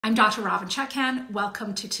I'm Dr. Ravin Chakhan.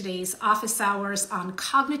 Welcome to today's office hours on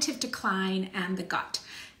cognitive decline and the gut.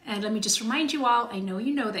 And let me just remind you all, I know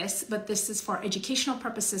you know this, but this is for educational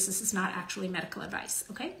purposes. This is not actually medical advice,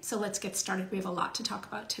 okay? So let's get started. We have a lot to talk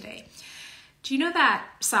about today. Do you know that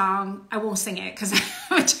song? I won't sing it because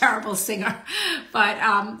I'm a terrible singer. But,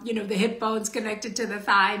 you know, the hip bone's connected to the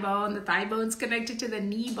thigh bone's connected to the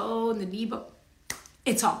knee bone.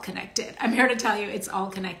 It's all connected. I'm here to tell you it's all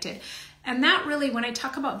connected. And that really, when I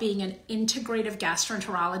talk about being an integrative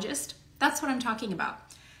gastroenterologist, that's what I'm talking about.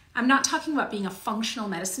 I'm not talking about being a functional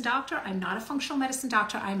medicine doctor. I'm not a functional medicine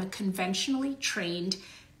doctor. I'm a conventionally trained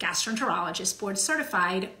gastroenterologist, board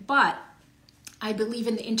certified, but I believe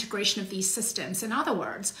in the integration of these systems. In other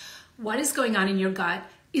words, what is going on in your gut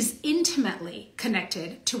is intimately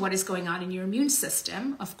connected to what is going on in your immune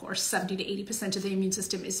system. Of course, 70 to 80% of the immune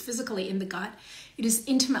system is physically in the gut. It is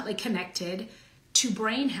intimately connected to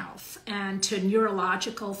brain health and to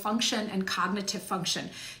neurological function and cognitive function.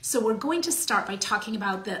 So we're going to start by talking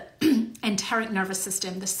about the enteric nervous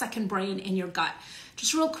system, the second brain in your gut.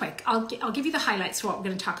 Just real quick, I'll give you the highlights for what we're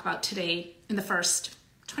going to talk about today in the first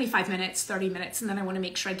 25 minutes, 30 minutes, and then I want to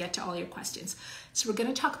make sure I get to all your questions. So we're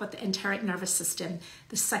going to talk about the enteric nervous system,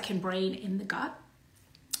 the second brain in the gut.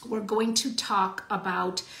 We're going to talk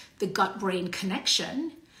about the gut-brain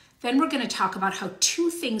connection. Then we're going to talk about how two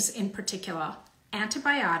things in particular,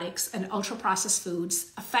 antibiotics and ultra-processed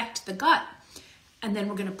foods, affect the gut. And then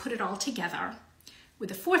we're going to put it all together with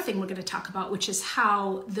the fourth thing we're going to talk about, which is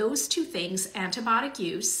how those two things, antibiotic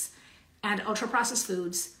use and ultra-processed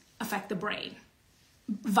foods, affect the brain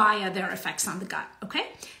via their effects on the gut, okay?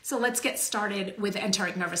 So let's get started with the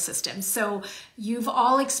enteric nervous system. So you've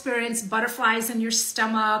all experienced butterflies in your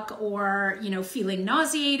stomach or, you know, feeling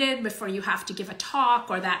nauseated before you have to give a talk,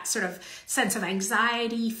 or that sort of sense of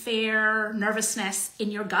anxiety, fear, nervousness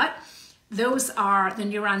in your gut. Those are the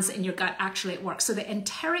neurons in your gut actually at work. So the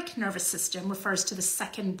enteric nervous system refers to the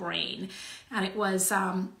second brain. And it was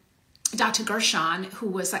Dr. Gershon, who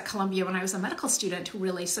was at Columbia when I was a medical student, who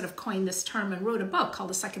really sort of coined this term and wrote a book called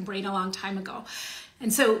The Second Brain a long time ago.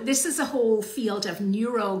 And so this is a whole field of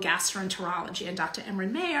neurogastroenterology. And Dr.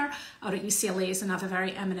 Emran Mayer out at UCLA is another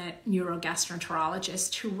very eminent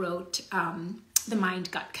neurogastroenterologist who wrote The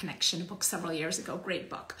Mind-Gut Connection, a book several years ago, great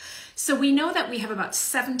book. So we know that we have about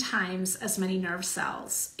 7 times as many nerve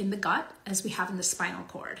cells in the gut as we have in the spinal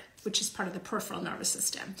cord, which is part of the peripheral nervous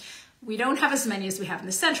system. We don't have as many as we have in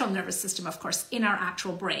the central nervous system, of course, in our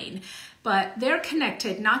actual brain, but they're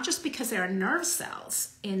connected not just because there are nerve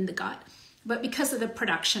cells in the gut, but because of the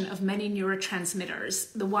production of many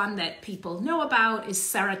neurotransmitters. The one that people know about is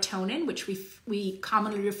serotonin, which we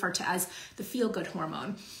commonly refer to as the feel-good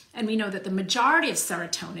hormone. And we know that the majority of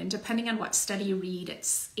serotonin, depending on what study you read,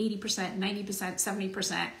 it's 80%, 90%,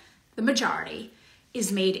 70%, the majority is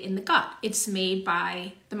made in the gut. It's made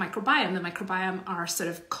by the microbiome. The microbiome are sort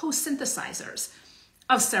of co-synthesizers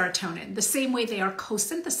of serotonin, the same way they are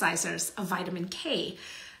co-synthesizers of vitamin K,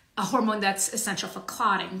 a hormone that's essential for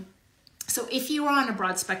clotting. So if you are on a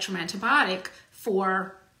broad spectrum antibiotic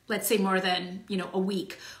for, let's say, more than, a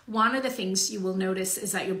week, one of the things you will notice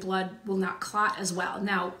is that your blood will not clot as well.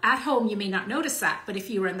 Now, at home, you may not notice that, but if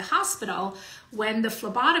you were in the hospital, when the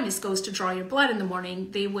phlebotomist goes to draw your blood in the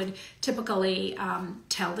morning, they would typically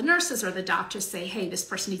tell the nurses or the doctors, say, hey, this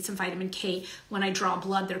person needs some vitamin K. When I draw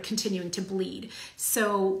blood, they're continuing to bleed.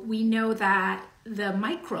 So we know that the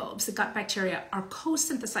microbes, the gut bacteria, are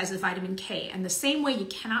co-synthesized with vitamin K. And the same way you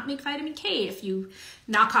cannot make vitamin K if you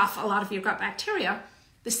knock off a lot of your gut bacteria,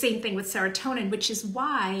 the same thing with serotonin, which is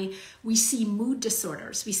why we see mood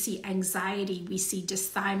disorders, we see anxiety, we see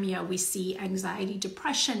dysthymia, we see anxiety,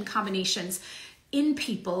 depression combinations in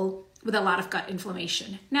people with a lot of gut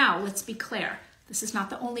inflammation. Now, let's be clear. This is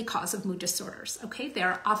not the only cause of mood disorders, okay? There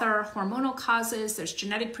are other hormonal causes, there's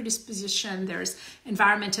genetic predisposition, there's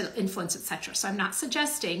environmental influence, etc. So I'm not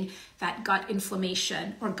suggesting that gut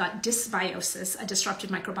inflammation or gut dysbiosis, a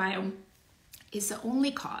disrupted microbiome, is the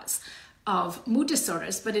only cause of mood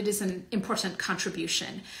disorders, but it is an important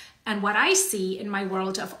contribution. And what I see in my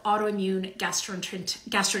world of autoimmune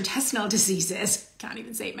gastrointestinal diseases, can't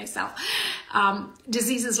even say it myself,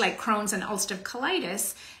 diseases like Crohn's and ulcerative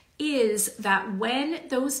colitis, is that when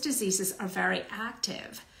those diseases are very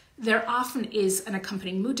active, there often is an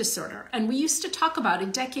accompanying mood disorder. And we used to talk about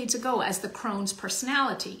it decades ago as the Crohn's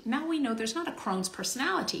personality. Now we know there's not a Crohn's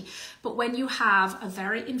personality, but when you have a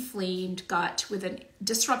very inflamed gut with a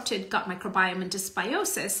disrupted gut microbiome and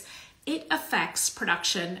dysbiosis, it affects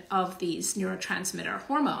production of these neurotransmitter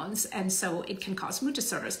hormones, and so it can cause mood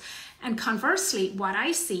disorders. And conversely, what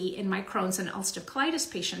I see in my Crohn's and ulcerative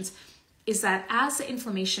colitis patients is that as the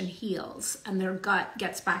inflammation heals and their gut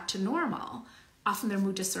gets back to normal, often their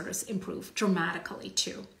mood disorders improve dramatically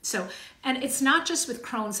too. So, and it's not just with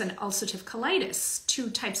Crohn's and ulcerative colitis, two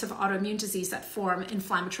types of autoimmune disease that form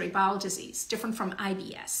inflammatory bowel disease, different from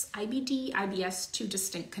IBS. IBD, IBS, two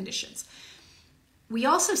distinct conditions. We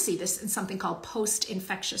also see this in something called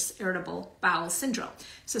post-infectious irritable bowel syndrome.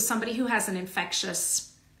 So somebody who has an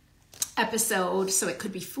infectious episode, so it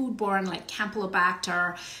could be foodborne like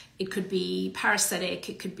Campylobacter, it could be parasitic,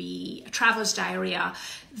 it could be a traveler's diarrhea,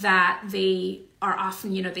 that they are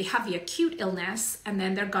often, they have the acute illness and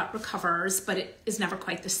then their gut recovers, but it is never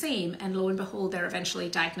quite the same. And lo and behold, they're eventually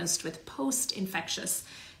diagnosed with post-infectious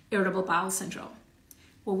irritable bowel syndrome.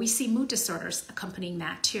 Well, we see mood disorders accompanying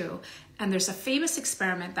that too. And there's a famous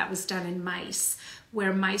experiment that was done in mice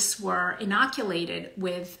where mice were inoculated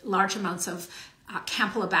with large amounts of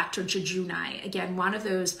Campylobacter jejuni. Again, one of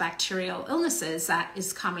those bacterial illnesses that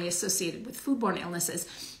is commonly associated with foodborne illnesses.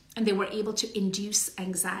 And they were able to induce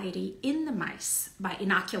anxiety in the mice by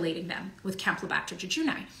inoculating them with Campylobacter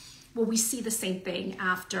jejuni. Well, we see the same thing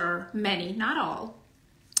after many, not all,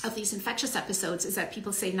 of these infectious episodes, is that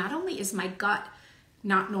people say, not only is my gut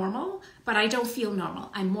not normal, but I don't feel normal.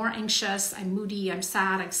 I'm more anxious, I'm moody, I'm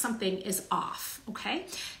sad, like something is off, okay?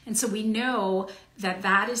 And so we know that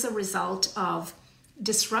that is a result of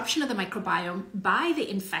disruption of the microbiome by the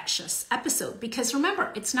infectious episode. Because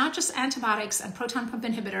remember, it's not just antibiotics and proton pump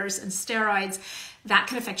inhibitors and steroids that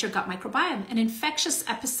can affect your gut microbiome. An infectious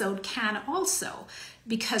episode can also,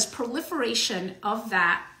 because proliferation of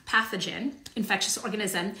that pathogen, infectious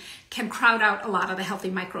organism, can crowd out a lot of the healthy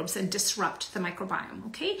microbes and disrupt the microbiome,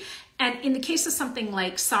 okay? And in the case of something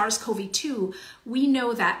like SARS-CoV-2, we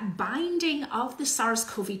know that binding of the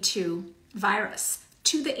SARS-CoV-2 virus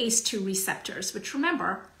to the ACE2 receptors, which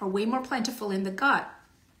remember are way more plentiful in the gut,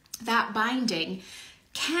 that binding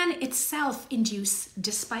can itself induce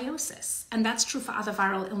dysbiosis. And that's true for other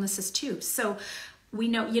viral illnesses too. So we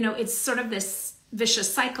know, it's sort of this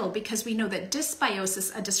vicious cycle, because we know that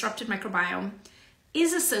dysbiosis, a disrupted microbiome,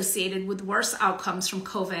 is associated with worse outcomes from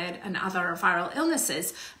COVID and other viral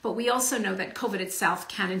illnesses, but we also know that COVID itself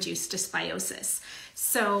can induce dysbiosis.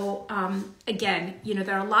 So again,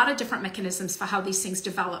 there are a lot of different mechanisms for how these things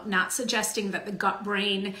develop, not suggesting that the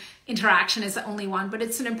gut-brain interaction is the only one, but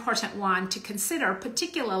it's an important one to consider,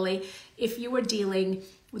 particularly if you were dealing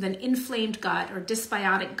with an inflamed gut or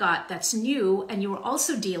dysbiotic gut that's new, and you are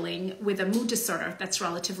also dealing with a mood disorder that's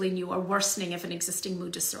relatively new or worsening of an existing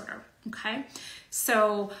mood disorder, okay?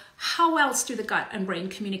 So how else do the gut and brain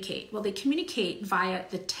communicate? Well, they communicate via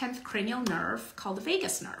the 10th cranial nerve called the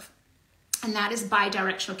vagus nerve, and that is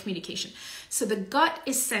bidirectional communication. So the gut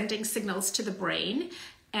is sending signals to the brain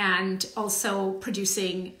and also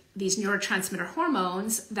producing these neurotransmitter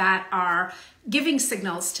hormones that are giving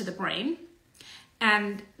signals to the brain.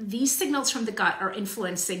 And these signals from the gut are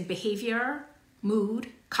influencing behavior, mood,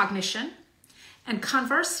 cognition. And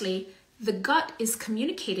conversely, the gut is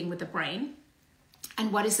communicating with the brain.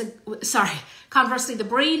 And conversely, the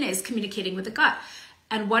brain is communicating with the gut.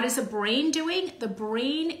 And what is the brain doing? The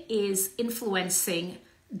brain is influencing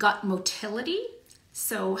gut motility.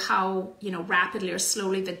 So how, rapidly or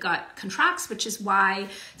slowly the gut contracts, which is why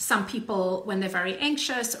some people, when they're very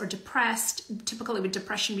anxious or depressed, typically with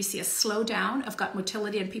depression, we see a slowdown of gut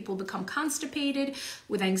motility and people become constipated.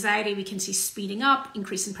 With anxiety, we can see speeding up,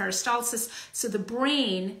 increase in peristalsis. So the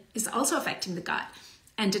brain is also affecting the gut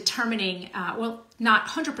and determining, not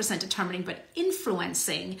 100% determining, but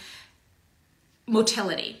influencing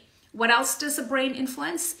motility. What else does the brain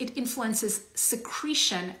influence? It influences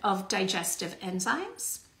secretion of digestive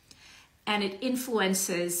enzymes, and it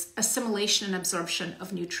influences assimilation and absorption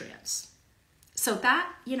of nutrients. So that,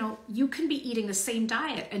 you can be eating the same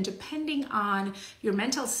diet, and depending on your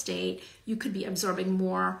mental state, you could be absorbing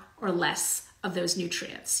more or less of those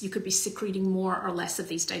nutrients. You could be secreting more or less of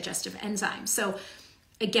these digestive enzymes. So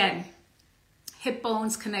again, hip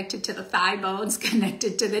bones connected to the thigh bones,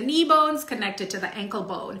 connected to the knee bones, connected to the ankle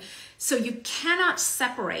bone. So you cannot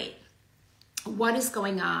separate what is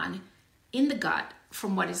going on in the gut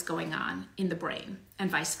from what is going on in the brain, and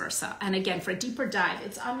vice versa. And again, for a deeper dive,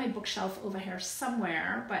 it's on my bookshelf over here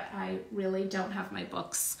somewhere, but I really don't have my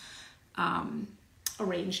books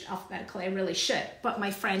arranged alphabetically. I really should. But my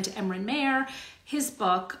friend Emran Mayer, his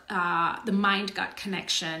book, The Mind-Gut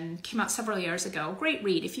Connection, came out several years ago. Great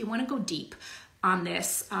read. If you want to go deep on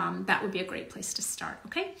this, that would be a great place to start,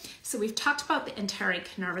 okay? So we've talked about the enteric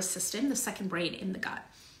nervous system, the second brain in the gut.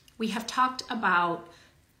 We have talked about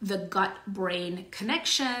the gut-brain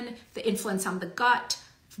connection, the influence on the gut,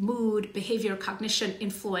 mood, behavior, cognition,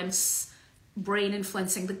 influence, brain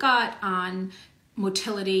influencing the gut on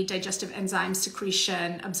motility, digestive enzymes,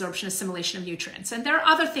 secretion, absorption, assimilation of nutrients. And there are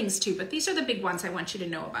other things too, but these are the big ones I want you to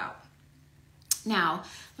know about. Now,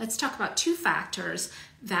 let's talk about two factors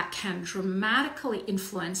that can dramatically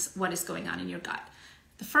influence what is going on in your gut.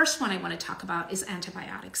 The first one I want to talk about is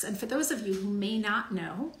antibiotics. And for those of you who may not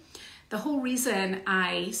know, the whole reason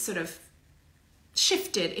I sort of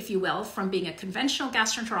shifted, if you will, from being a conventional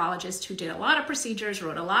gastroenterologist who did a lot of procedures,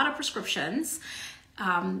 wrote a lot of prescriptions,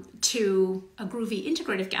 to a groovy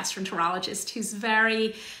integrative gastroenterologist who's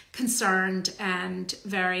very concerned and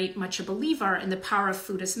very much a believer in the power of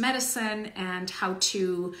food as medicine and how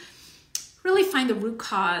to really find the root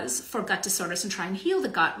cause for gut disorders and try and heal the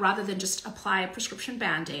gut rather than just apply a prescription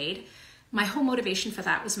Band-Aid. My whole motivation for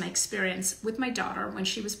that was my experience with my daughter when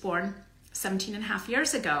she was born 17 and a half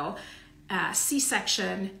years ago.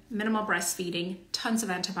 C-section, minimal breastfeeding, tons of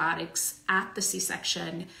antibiotics at the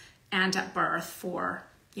C-section and at birth for,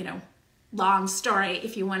 long story.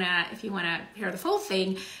 If you wanna hear the full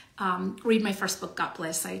thing, read my first book, Gut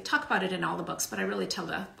Bliss. I talk about it in all the books, but I really tell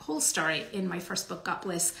the whole story in my first book, Gut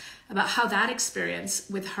Bliss, about how that experience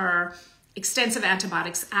with her extensive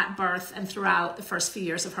antibiotics at birth and throughout the first few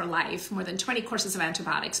years of her life, more than 20 courses of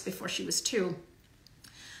antibiotics before she was 2,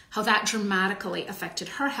 how that dramatically affected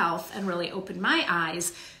her health and really opened my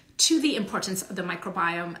eyes to the importance of the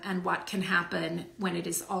microbiome and what can happen when it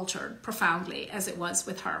is altered profoundly, as it was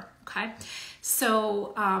with her, okay?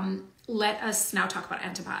 So let us now talk about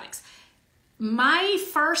antibiotics. My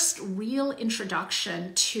first real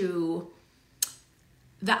introduction to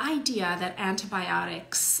the idea that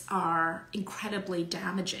antibiotics are incredibly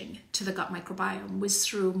damaging to the gut microbiome was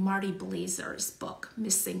through Marty Blazer's book,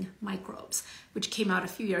 Missing Microbes, which came out a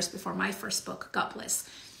few years before my first book, Gut Bliss.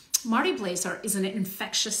 Marty Blazer is an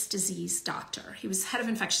infectious disease doctor. He was head of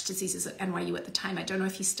infectious diseases at NYU at the time. I don't know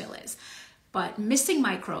if he still is, but Missing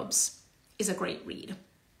Microbes is a great read.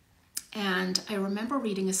 And I remember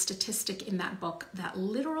reading a statistic in that book that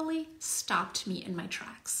literally stopped me in my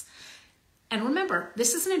tracks. And remember,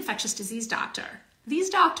 this is an infectious disease doctor.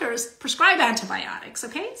 These doctors prescribe antibiotics,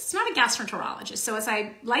 okay? It's not a gastroenterologist. So as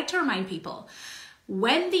I like to remind people,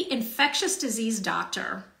 when the infectious disease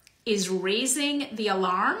doctor is raising the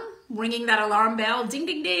alarm, ringing that alarm bell, ding,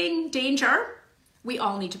 ding, ding, danger, we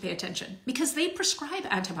all need to pay attention because they prescribe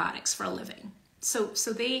antibiotics for a living. So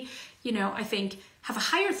they, I think have a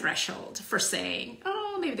higher threshold for saying,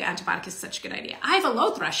 oh, maybe the antibiotic is such a good idea. I have a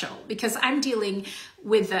low threshold because I'm dealing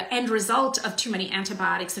with the end result of too many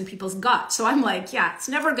antibiotics in people's gut. So I'm like, yeah, it's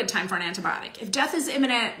never a good time for an antibiotic. If death is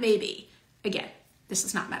imminent, maybe. Again, this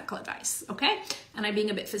is not medical advice, okay? And I'm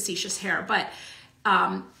being a bit facetious here, but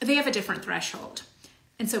they have a different threshold.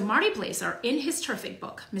 And so Marty Blazer, in his terrific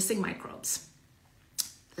book, Missing Microbes,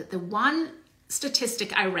 the one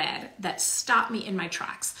statistic I read that stopped me in my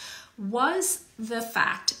tracks was the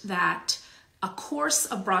fact that a course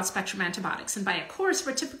of broad spectrum antibiotics, and by a course,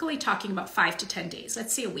 we're typically talking about 5 to 10 days,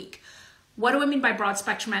 let's say a week. What do I mean by broad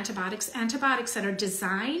spectrum antibiotics? Antibiotics that are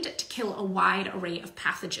designed to kill a wide array of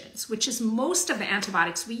pathogens, which is most of the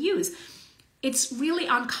antibiotics we use. It's really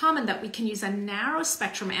uncommon that we can use a narrow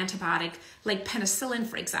spectrum antibiotic like penicillin,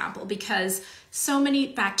 for example, because so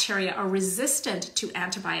many bacteria are resistant to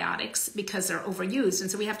antibiotics because they're overused.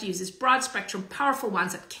 And so we have to use these broad spectrum, powerful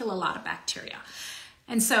ones that kill a lot of bacteria.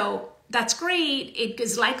 And so that's great. It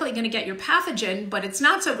is likely going to get your pathogen, but it's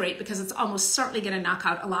not so great because it's almost certainly going to knock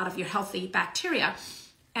out a lot of your healthy bacteria.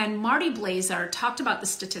 And Marty Blazer talked about the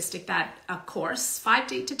statistic that a course, 5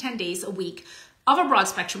 to 10 days a week, of a broad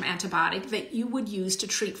spectrum antibiotic that you would use to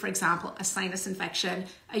treat, for example, a sinus infection,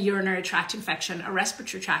 a urinary tract infection, a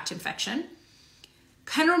respiratory tract infection,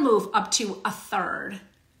 can remove up to 1/3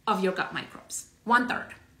 of your gut microbes,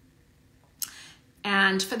 1/3.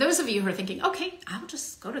 And for those of you who are thinking, okay, I'll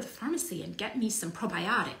just go to the pharmacy and get me some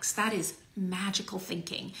probiotics, that is magical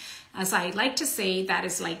thinking. As I like to say, that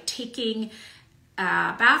is like taking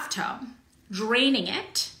a bathtub, draining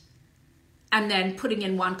it, and then putting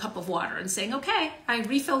in 1 cup of water and saying, okay, I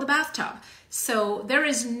refilled the bathtub. So there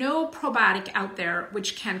is no probiotic out there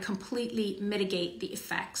which can completely mitigate the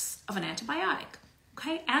effects of an antibiotic,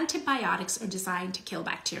 okay? Antibiotics are designed to kill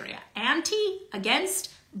bacteria. Anti against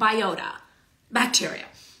biota, bacteria.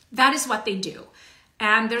 That is what they do.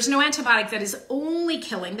 And there's no antibiotic that is only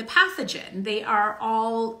killing the pathogen. They are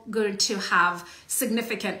all going to have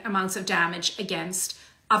significant amounts of damage against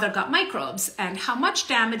other gut microbes, and how much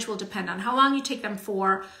damage will depend on how long you take them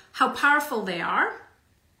for, how powerful they are,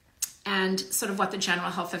 and sort of what the general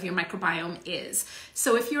health of your microbiome is.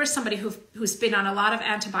 So if you're somebody who's been on a lot of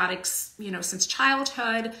antibiotics, since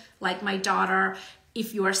childhood, like my daughter,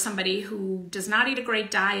 if you are somebody who does not eat a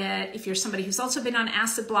great diet, if you're somebody who's also been on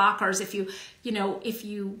acid blockers, if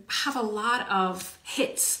you have a lot of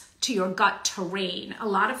hits to your gut terrain, a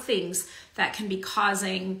lot of things that can be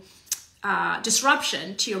causing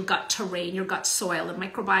disruption to your gut terrain, your gut soil, the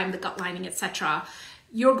microbiome, the gut lining, etc.,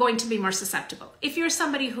 you're going to be more susceptible. If you're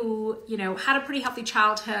somebody who, had a pretty healthy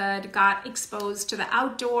childhood, got exposed to the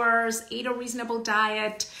outdoors, ate a reasonable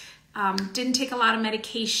diet, didn't take a lot of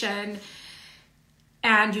medication,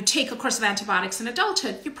 and you take a course of antibiotics in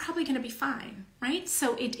adulthood, you're probably going to be fine, right?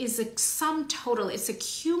 So it is a sum total, it's a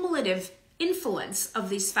cumulative influence of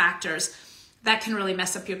these factors that can really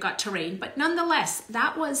mess up your gut terrain. But nonetheless,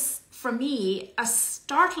 that was, for me, a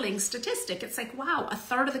startling statistic. It's like, wow, a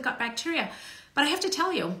third of the gut bacteria. But I have to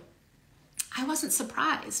tell you, I wasn't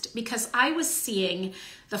surprised, because I was seeing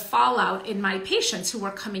the fallout in my patients who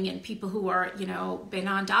were coming in, people who were, been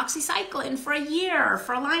on doxycycline for a year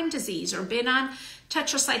for Lyme disease, or been on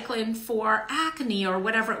tetracycline for acne or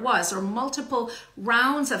whatever it was, or multiple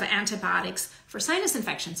rounds of antibiotics for sinus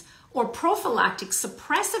infections, or prophylactic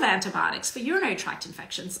suppressive antibiotics for urinary tract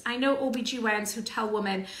infections. I know OBGYNs who tell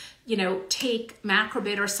women, take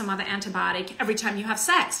Macrobid or some other antibiotic every time you have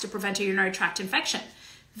sex to prevent a urinary tract infection.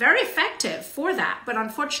 Very effective for that, but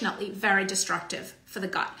unfortunately very destructive for the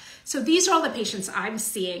gut. So these are all the patients I'm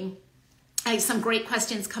seeing. I have some great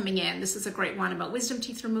questions coming in. This is a great one about wisdom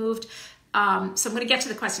teeth removed. So I'm going to get to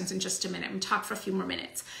the questions in just a minute. I'm going to talk for a few more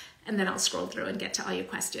minutes, and then I'll scroll through and get to all your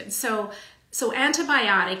questions. So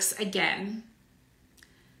antibiotics, again,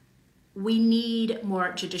 we need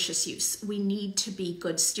more judicious use. We need to be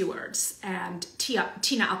good stewards. And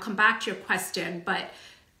Tina, I'll come back to your question, but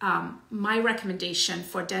my recommendation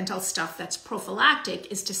for dental stuff that's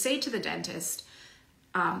prophylactic is to say to the dentist,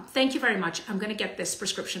 thank you very much, I'm going to get this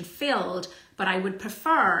prescription filled, but I would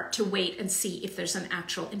prefer to wait and see if there's an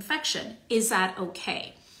actual infection. Is that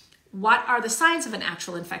okay? What are the signs of an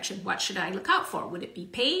actual infection? What should I look out for? Would it be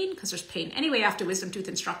pain? Because there's pain anyway after wisdom tooth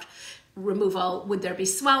removal. Would there be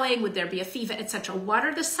swelling? Would there be a fever, etc.? What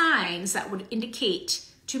are the signs that would indicate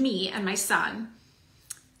to me and my son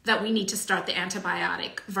that we need to start the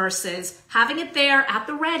antibiotic, versus having it there at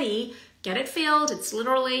the ready, get it filled? It's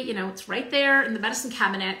literally, it's right there in the medicine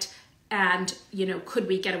cabinet. And, could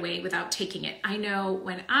we get away without taking it? I know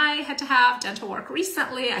when I had to have dental work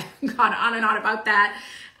recently, I've gone on and on about that.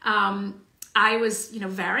 I was,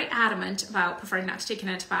 very adamant about preferring not to take an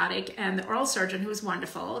antibiotic, and the oral surgeon, who was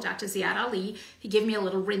wonderful, Dr. Ziad Ali, he gave me a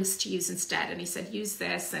little rinse to use instead. And he said, use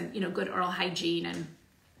this, and, good oral hygiene, and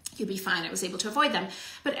you'll be fine. I was able to avoid them.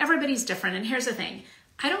 But everybody's different. And here's the thing.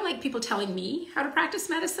 I don't like people telling me how to practice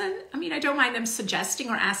medicine. I mean, I don't mind them suggesting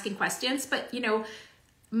or asking questions, but,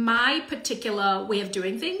 my particular way of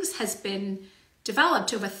doing things has been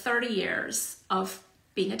developed over 30 years of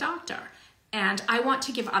being a doctor. And I want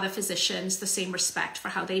to give other physicians the same respect for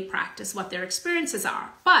how they practice, what their experiences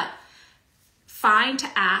are. But fine to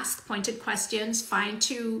ask pointed questions, fine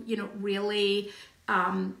to, really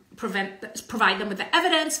provide them with the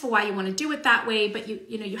evidence for why you want to do it that way. But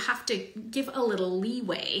you have to give a little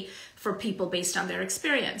leeway for people based on their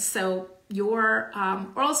experience. So your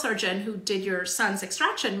oral surgeon who did your son's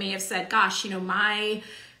extraction may have said, gosh, my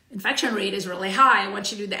infection rate is really high, I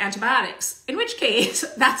want you to do the antibiotics. In which case,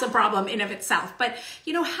 that's a problem in of itself. But,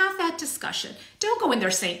 have that discussion. Don't go in there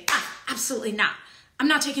saying, absolutely not. I'm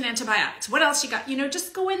not taking antibiotics. What else you got?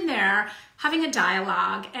 Just go in there having a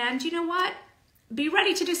dialogue, and you know what? Be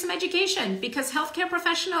ready to do some education, because healthcare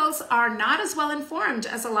professionals are not as well informed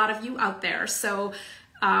as a lot of you out there. So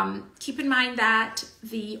keep in mind that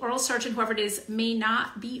the oral surgeon, whoever it is, may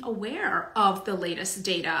not be aware of the latest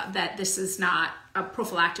data that this is not a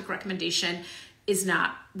prophylactic recommendation, is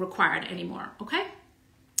not required anymore, okay?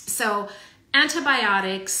 So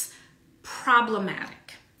antibiotics,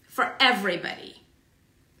 problematic for everybody,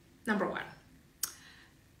 number one.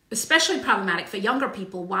 Especially problematic for younger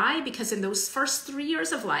people. Why? Because in those first 3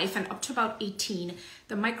 years of life and up to about 18,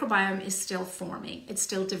 the microbiome is still forming. It's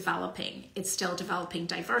still developing. It's still developing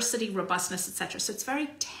diversity, robustness, etc. So it's very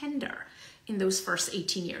tender in those first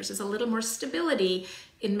 18 years. There's a little more stability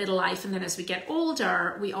in middle life. And then as we get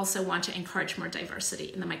older, we also want to encourage more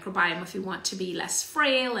diversity in the microbiome if we want to be less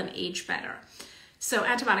frail and age better. So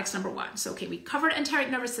antibiotics, number one. So, okay, we covered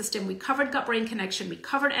enteric nervous system. We covered gut-brain connection. We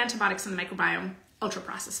covered antibiotics in the microbiome.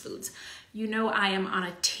 Ultra-processed foods. I am on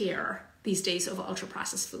a tear these days over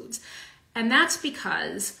ultra-processed foods. And that's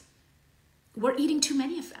because we're eating too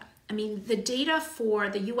many of them. I mean, the data for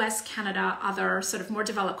the US, Canada, other sort of more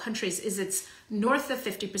developed countries is it's north of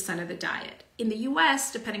 50% of the diet. In the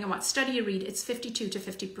US, depending on what study you read, it's 52 to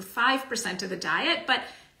 55% of the diet, but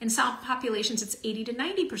In some populations, it's 80 to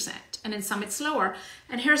 90%, and in some it's lower.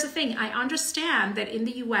 And here's the thing, I understand that in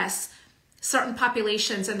the US, certain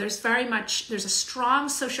populations, and there's a strong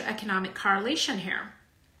socioeconomic correlation here.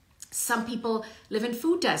 Some people live in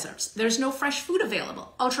food deserts. There's no fresh food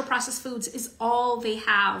available. Ultra-processed foods is all they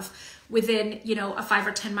have within, a 5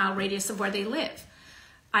 or 10 mile radius of where they live.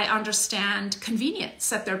 I understand convenience,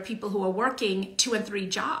 that there are people who are working 2 and 3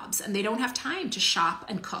 jobs and they don't have time to shop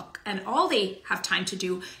and cook. And all they have time to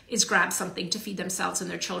do is grab something to feed themselves and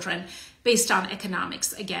their children based on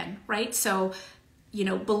economics again, right? So,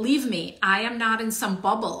 believe me, I am not in some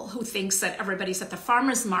bubble who thinks that everybody's at the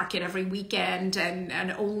farmer's market every weekend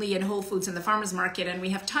and only in Whole Foods in the farmer's market and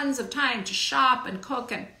we have tons of time to shop and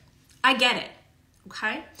cook, and I get it,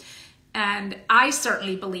 okay? And I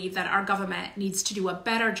certainly believe that our government needs to do a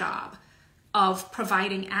better job of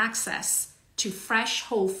providing access to fresh,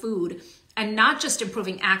 whole food and not just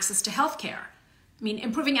improving access to healthcare. I mean,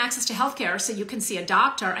 improving access to healthcare so you can see a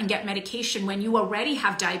doctor and get medication when you already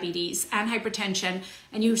have diabetes and hypertension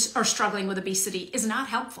and you are struggling with obesity is not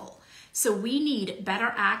helpful. So we need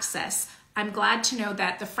better access. I'm glad to know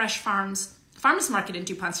that the Fresh Farms Farmers Market in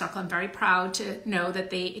DuPont Circle, I'm very proud to know that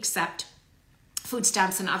they accept food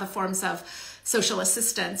stamps and other forms of social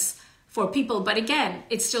assistance for people. But again,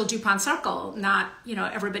 it's still DuPont Circle, not,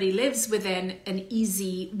 everybody lives within an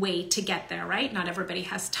easy way to get there, right? Not everybody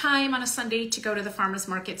has time on a Sunday to go to the farmer's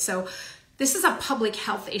market. So this is a public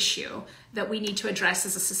health issue that we need to address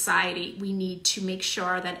as a society. We need to make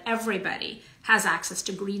sure that everybody has access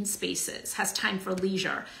to green spaces, has time for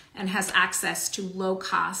leisure, and has access to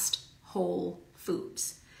low-cost whole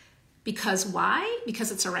foods. Because why?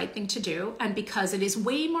 Because it's the right thing to do, and because it is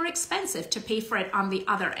way more expensive to pay for it on the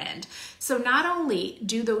other end. So not only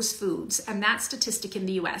do those foods, and that statistic in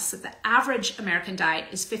the US, that the average American diet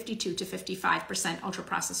is 52 to 55%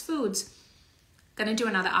 ultra-processed foods. Going to do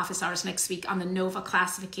another office hours next week on the NOVA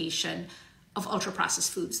classification of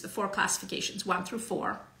ultra-processed foods, the 4 classifications, 1 through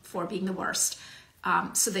 4, 4 being the worst,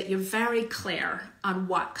 so that you're very clear on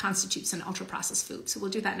what constitutes an ultra-processed food. So we'll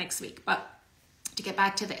do that next week. But to get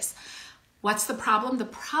back to this, what's the problem? The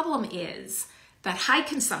problem is that high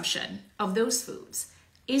consumption of those foods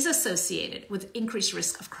is associated with increased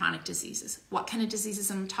risk of chronic diseases. What kind of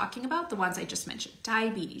diseases am I talking about? The ones I just mentioned: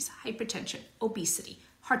 diabetes, hypertension, obesity,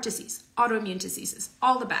 heart disease, autoimmune diseases,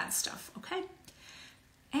 all the bad stuff, okay?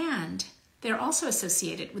 And they're also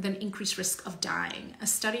associated with an increased risk of dying. A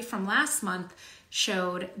study from last month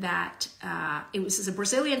showed that it was a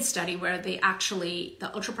Brazilian study where the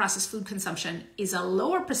ultra-processed food consumption is a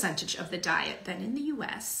lower percentage of the diet than in the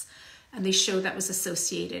US. And they showed that was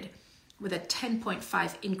associated with a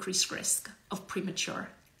 10.5 increased risk of premature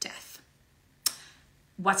death.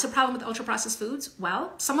 What's the problem with ultra-processed foods?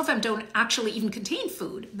 Well, some of them don't actually even contain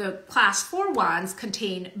food. The class 4 ones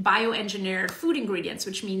contain bioengineered food ingredients,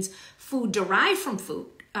 which means food derived from food,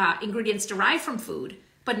 ingredients derived from food,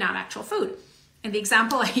 but not actual food. And the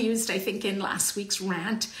example I used, I think, in last week's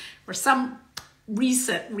rant, or some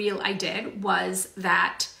recent reel I did, was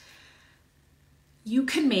that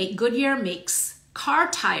Goodyear makes car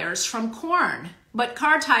tires from corn, but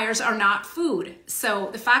car tires are not food. So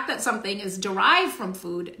the fact that something is derived from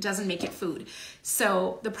food doesn't make it food.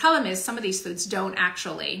 So the problem is some of these foods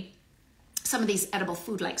some of these edible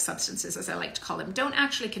food-like substances, as I like to call them, don't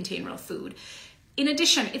actually contain real food. In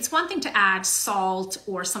addition, it's one thing to add salt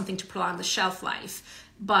or something to prolong the shelf life,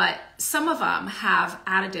 but some of them have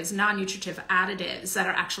additives, non-nutritive additives, that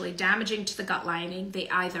are actually damaging to the gut lining. They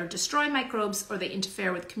either destroy microbes or they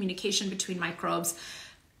interfere with communication between microbes,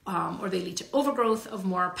 or they lead to overgrowth of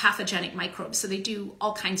more pathogenic microbes. So they do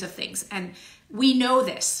all kinds of things. And we know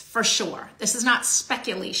this for sure. This is not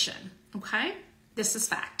speculation, okay? This is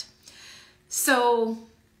fact. So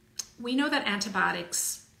we know that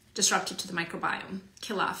antibiotics disruptive to the microbiome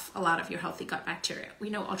kill off a lot of your healthy gut bacteria. We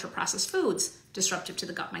know ultra-processed foods disruptive to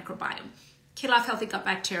the gut microbiome kill off healthy gut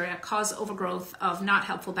bacteria, cause overgrowth of not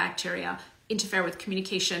helpful bacteria, interfere with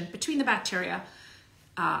communication between the bacteria,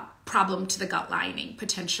 problem to the gut lining,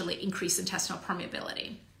 potentially increase intestinal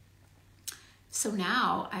permeability. So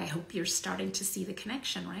now I hope you're starting to see the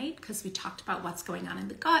connection, right? Because we talked about what's going on in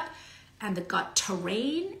the gut and the gut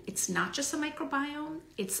terrain. It's not just a microbiome,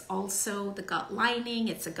 it's also the gut lining,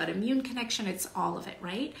 it's a gut immune connection, it's all of it,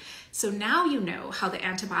 right? So now you know how the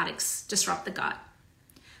antibiotics disrupt the gut,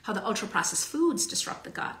 how the ultra-processed foods disrupt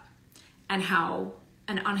the gut, and how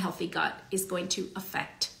an unhealthy gut is going to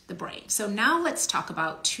affect the brain. So now let's talk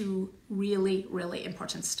about 2 really, really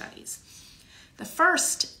important studies. The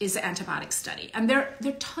first is the antibiotic study, and there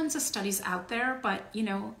are tons of studies out there, but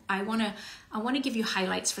I want to give you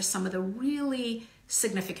highlights for some of the really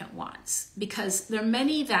significant ones, because there are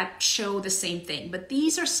many that show the same thing, but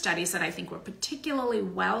these are studies that I think were particularly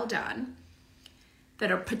well done, that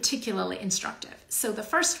are particularly instructive. So the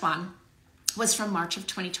first one was from March of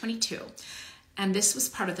 2022, and this was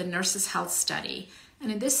part of the Nurses' Health Study. And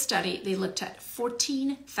in this study, they looked at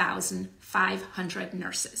 14,500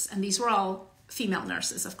 nurses, and these were all female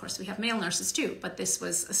nurses. Of course, we have male nurses too, but this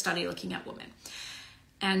was a study looking at women.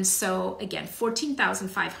 And so again,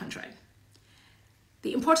 14,500.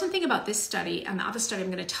 The important thing about this study and the other study I'm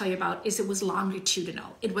going to tell you about is it was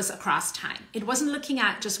longitudinal. It was across time. It wasn't looking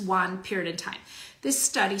at just one period in time. This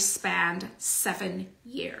study spanned 7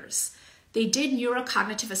 years. They did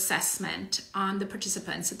neurocognitive assessment on the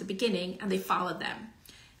participants at the beginning, and they followed them.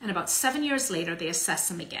 And about 7 years later, they assessed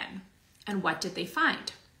them again. And what did they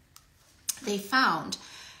find? They found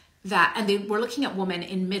that, and they were looking at women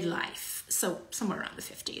in midlife, so somewhere around the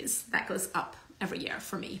 50s. That goes up every year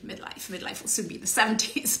for me, midlife. Midlife will soon be the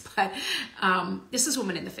 70s, but this is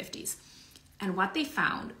women in the 50s. And what they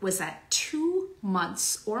found was that 2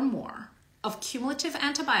 months or more of cumulative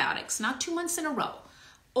antibiotics, not 2 months in a row,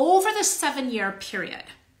 over the 7-year period,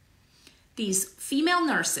 these female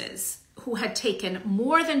nurses who had taken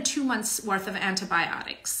more than 2 months worth of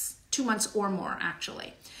antibiotics, 2 months or more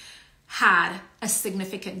actually, had a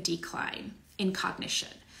significant decline in cognition.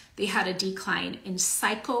 They had a decline in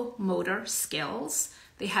psychomotor skills.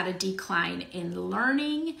 They had a decline in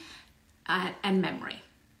learning and memory.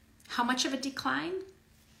 How much of a decline?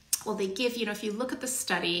 Well, they give, if you look at the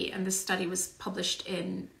study, and the study was published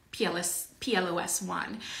in PLOS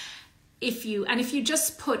 1, if you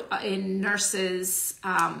just put in nurses,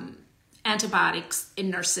 antibiotics in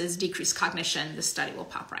nurses, decreased cognition, the study will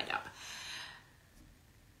pop right up.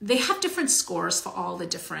 They have different scores for all the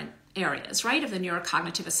different areas, right, of the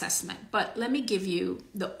neurocognitive assessment. But let me give you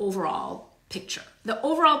the overall picture. The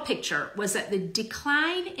overall picture was that the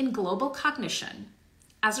decline in global cognition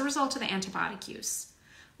as a result of the antibiotic use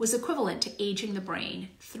was equivalent to aging the brain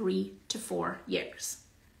 3 to 4 years.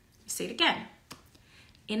 Let me say it again.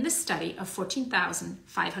 In the study of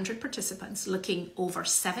 14,500 participants looking over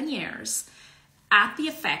 7 years at the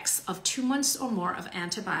effects of 2 months or more of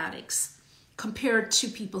antibiotics compared to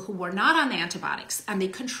people who were not on the antibiotics, and they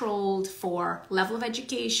controlled for level of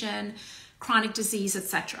education, chronic disease,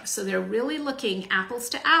 etc. So they're really looking apples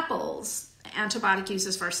to apples, antibiotic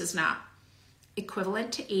users versus not,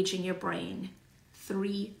 equivalent to aging your brain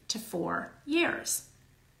 3 to 4 years.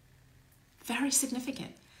 Very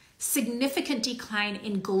significant. Significant decline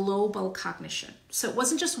in global cognition. So it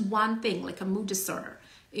wasn't just one thing like a mood disorder.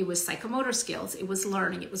 It was psychomotor skills, it was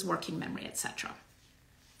learning, it was working memory, etc.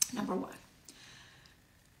 Number one.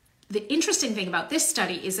 The interesting thing about this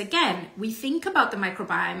study is, again, we think about the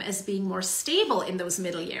microbiome as being more stable in those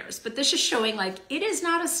middle years, but this is showing like it is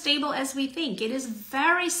not as stable as we think. It is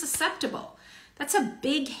very susceptible. That's a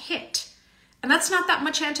big hit. And that's not that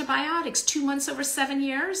much antibiotics, 2 months over 7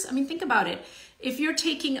 years. I mean, think about it. If you're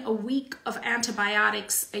taking a week of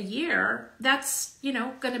antibiotics a year, that's,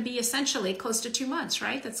 going to be essentially close to 2 months,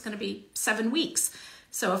 right? That's going to be 7 weeks.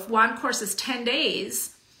 So if one course is 10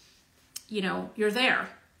 days, you're there.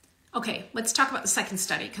 Okay, let's talk about the second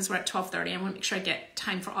study because we're at 12:30. I want to make sure I get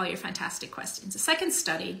time for all your fantastic questions. The second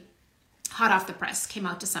study, hot off the press, came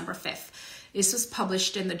out December 5th. This was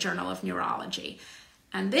published in the Journal of Neurology.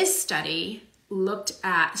 And this study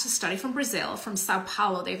it's a study from Brazil, from Sao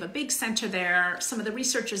Paulo. They have a big center there. Some of the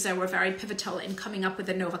researchers there were very pivotal in coming up with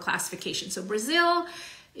the NOVA classification. So Brazil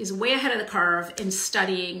is way ahead of the curve in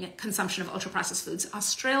studying consumption of ultra-processed foods.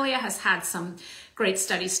 Australia has had some great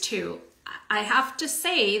studies too. I have to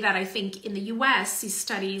say that I think in the US, these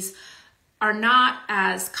studies are not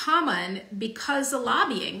as common because of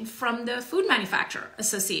lobbying from the Food Manufacturer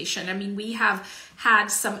Association. I mean, we have had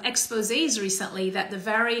some exposés recently that the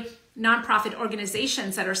very nonprofit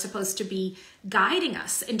organizations that are supposed to be guiding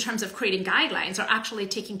us in terms of creating guidelines are actually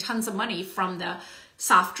taking tons of money from the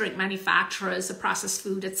soft drink manufacturers, the processed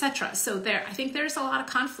food, etc. So I think there's a lot of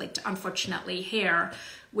conflict, unfortunately, here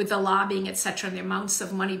with the lobbying, etc., and the amounts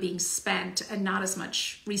of money being spent and not as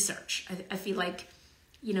much research. I feel like,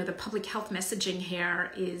 the public health messaging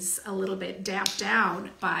here is a little bit damped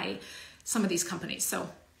down by some of these companies. So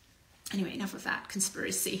anyway, enough of that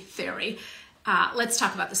conspiracy theory. Let's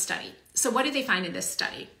talk about the study. So what did they find in this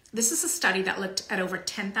study? This is a study that looked at over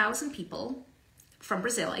 10,000 people from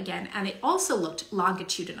Brazil again, and it also looked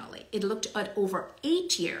longitudinally. It looked at over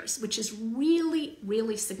 8 years, which is really,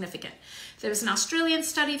 really significant. There was an Australian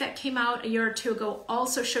study that came out a year or two ago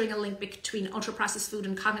also showing a link between ultra-processed food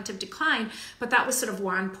and cognitive decline, but that was sort of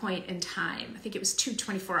one point in time. I think it was 2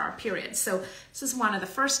 24-hour periods. So this is one of the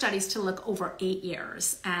first studies to look over 8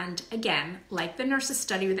 years. And again, like the nurses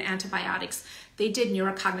study with the antibiotics, they did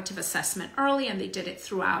neurocognitive assessment early and they did it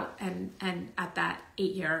throughout and at that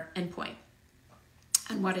 8-year endpoint.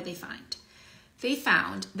 And what did they find? They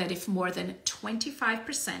found that if more than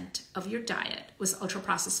 25% of your diet was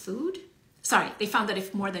ultra-processed food, they found that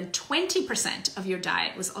if more than 20% of your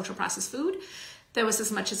diet was ultra-processed food, there was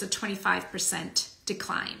as much as a 25%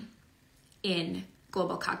 decline in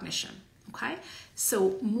global cognition, okay?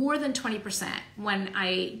 So more than 20%. When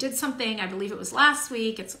I did something, I believe it was last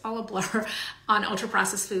week, it's all a blur, on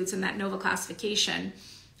ultra-processed foods in that NOVA classification,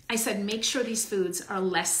 I said, make sure these foods are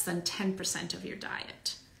less than 10% of your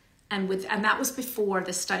diet. And that was before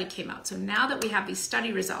the study came out. So now that we have these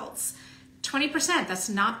study results, 20%, that's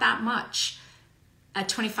not that much, a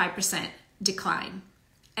 25% decline.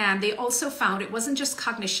 And they also found it wasn't just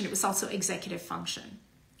cognition, it was also executive function,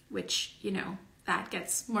 which, that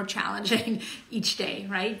gets more challenging each day,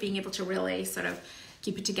 right? Being able to really sort of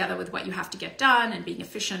keep it together with what you have to get done and being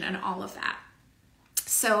efficient and all of that.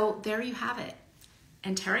 So there you have it.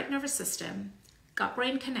 Enteric nervous system,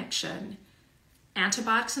 gut-brain connection,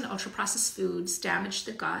 antibiotics and ultra-processed foods damage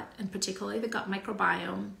the gut, and particularly the gut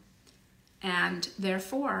microbiome, and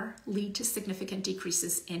therefore lead to significant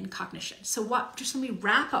decreases in cognition. So just let me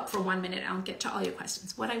wrap up for 1 minute. I'll get to all your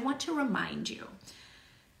questions. What I want to remind you,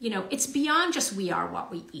 it's beyond just we are what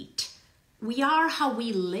we eat. We are how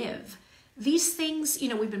we live. These things,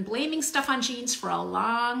 we've been blaming stuff on genes for a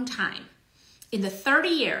long time. In the 30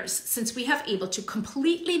 years since we have able to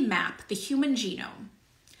completely map the human genome,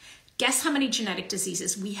 guess how many genetic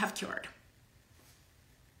diseases we have cured?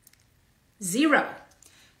 0.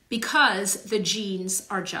 Because the genes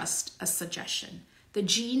are just a suggestion. The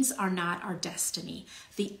genes are not our destiny.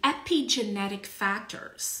 The epigenetic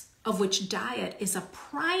factors, of which diet is a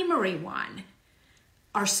primary one,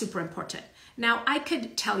 are super important. Now, I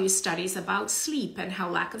could tell you studies about sleep and how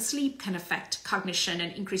lack of sleep can affect cognition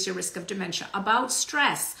and increase your risk of dementia, about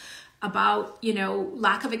stress, about,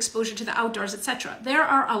 lack of exposure to the outdoors, etc. There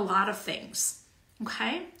are a lot of things,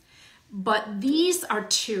 okay? But these are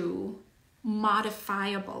 2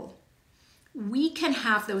 modifiable. We can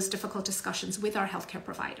have those difficult discussions with our healthcare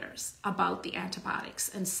providers about the antibiotics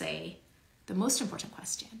and say, the most important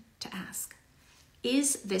question to ask,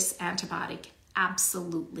 is this antibiotic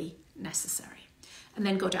absolutely necessary? And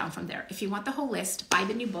then go down from there. If you want the whole list, buy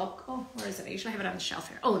the new book. Oh, where is it? I usually have it on the shelf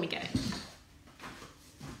here. Oh, let me get it.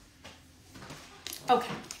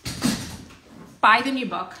 Okay. Buy the new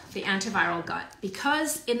book, The Antiviral Gut,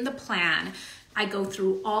 because in the plan, I go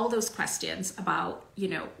through all those questions about,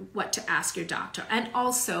 what to ask your doctor and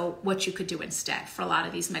also what you could do instead for a lot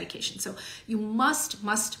of these medications. So you must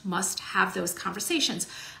have those conversations.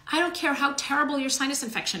 I don't care how terrible your sinus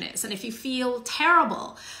infection is. And if you feel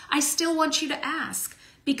terrible, I still want you to ask,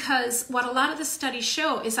 because what a lot of the studies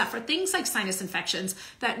show is that for things like sinus infections,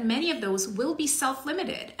 that many of those will be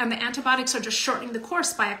self-limited and the antibiotics are just shortening the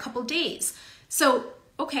course by a couple days. So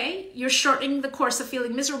okay, you're shortening the course of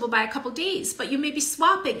feeling miserable by a couple days, but you may be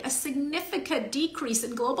swapping a significant decrease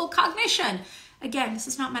in global cognition. Again, this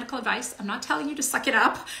is not medical advice. I'm not telling you to suck it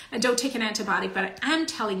up and don't take an antibiotic, but I am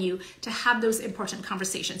telling you to have those important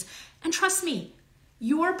conversations. And trust me,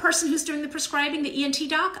 your person who's doing the prescribing, the ENT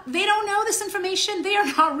doc, they don't know this information. They are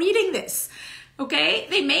not reading this, okay?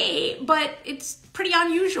 They may, but it's pretty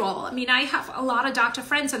unusual. I mean, I have a lot of doctor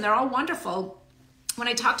friends and they're all wonderful. When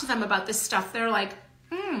I talk to them about this stuff, they're like,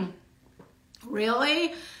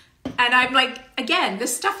 really? And I'm like, again,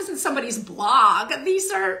 this stuff isn't somebody's blog.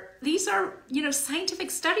 These are,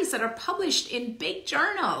 scientific studies that are published in big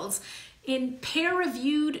journals, in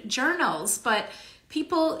peer-reviewed journals, but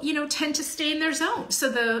people, tend to stay in their zone. So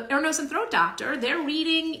the ear, nose, and throat doctor, they're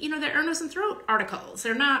reading, their ear, nose, and throat articles.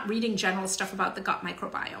 They're not reading general stuff about the gut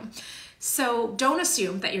microbiome. So don't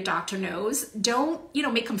assume that your doctor knows. Don't,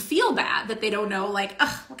 make them feel bad that they don't know, like,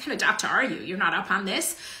 ugh, what kind of doctor are you? You're not up on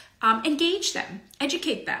this. Engage them,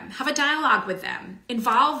 educate them, have a dialogue with them,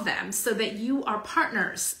 involve them so that you are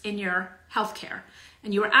partners in your healthcare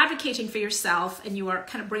and you are advocating for yourself and you are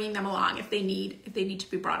kind of bringing them along if they need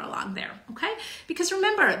to be brought along there, okay? Because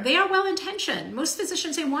remember, they are well-intentioned. Most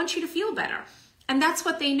physicians, they want you to feel better. And that's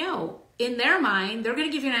what they know. In their mind, they're going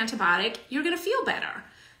to give you an antibiotic, you're going to feel better.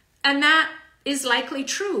 And that is likely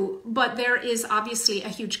true, but there is obviously a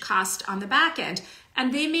huge cost on the back end.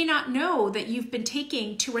 And they may not know that you've been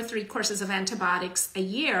taking 2 or 3 courses of antibiotics a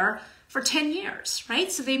year for 10 years,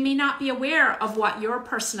 right? So they may not be aware of what your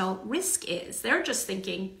personal risk is. They're just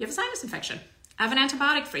thinking, you have a sinus infection. I have an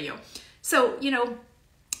antibiotic for you. So, you know,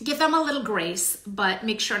 give them a little grace, but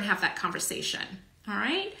make sure and have that conversation, all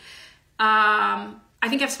right? I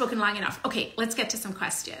think I've spoken long enough. Okay, let's get to some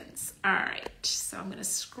questions. All right, so I'm gonna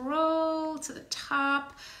scroll to the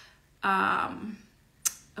top.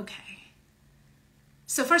 Okay.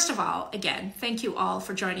 So first of all, again, thank you all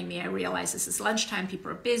for joining me. I realize this is lunchtime,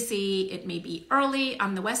 people are busy. It may be early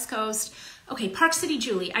on the West Coast. Okay, Park City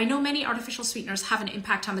Julie, I know many artificial sweeteners have an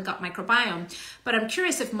impact on the gut microbiome, but I'm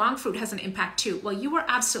curious if monk fruit has an impact too. Well, you were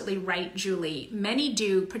absolutely right, Julie. Many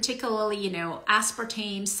do, particularly, you know,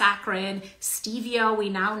 aspartame, saccharin, stevia, we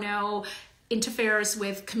now know interferes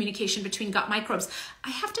with communication between gut microbes. I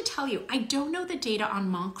have to tell you, I don't know the data on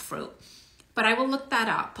monk fruit, but I will look that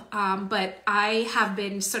up. But I have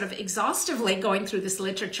been sort of exhaustively going through this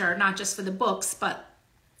literature, not just for the books, but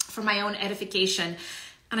for my own edification.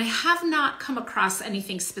 And I have not come across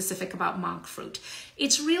anything specific about monk fruit.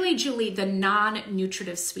 It's really, Julie, the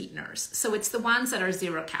non-nutritive sweeteners. So it's the ones that are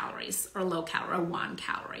 0 calories or low calorie or 1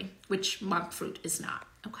 calorie, which monk fruit is not,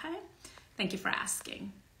 okay? Thank you for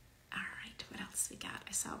asking. All right, what else we got?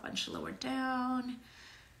 I saw a bunch lower down.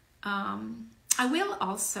 I will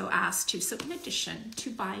also ask too, so in addition to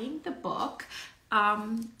buying the book,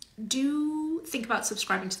 do think about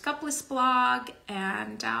subscribing to the Gut Bliss blog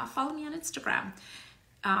and follow me on Instagram.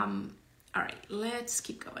 All right, let's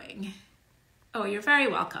keep going. Oh, you're very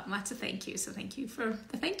welcome. Lots of thank yous. So thank you for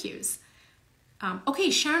the thank yous. Okay,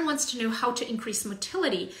 Sharon wants to know how to increase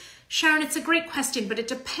motility. Sharon, it's a great question, but it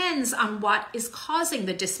depends on what is causing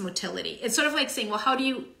the dysmotility. It's sort of like saying, well, how do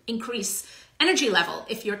you increase energy level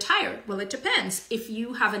if you're tired? Well, it depends. If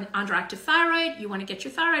you have an underactive thyroid, you want to get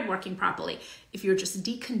your thyroid working properly. If you're just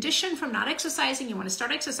deconditioned from not exercising, you want to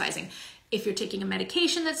start exercising. If you're taking a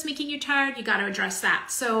medication that's making you tired, you got to address that.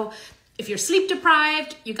 So if you're sleep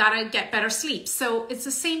deprived, you got to get better sleep. So it's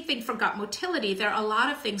the same thing for gut motility. There are a lot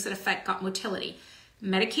of things that affect gut motility.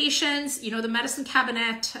 Medications, you know, the medicine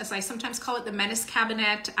cabinet, as I sometimes call it, the menace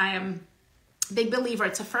cabinet. I am a big believer.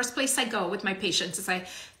 It's the first place I go with my patients is I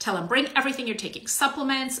tell them, bring everything you're taking,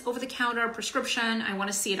 supplements, over-the-counter, prescription. I want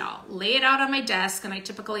to see it all. Lay it out on my desk, and I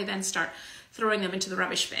typically then start throwing them into the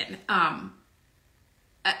rubbish bin.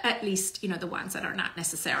 At least, you know, the ones that are not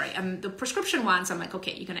necessary. And the prescription ones, I'm like,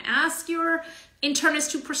 okay, you're going to ask your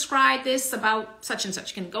internist to prescribe this about such and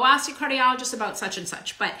such. You can go ask your cardiologist about such and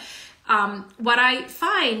such. But what I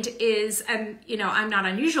find is, and, you know, I'm not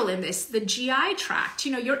unusual in this, the GI tract,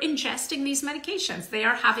 you know, you're ingesting these medications. They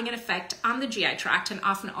are having an effect on the GI tract and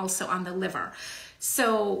often also on the liver.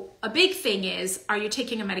 So a big thing is, are you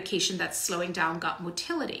taking a medication that's slowing down gut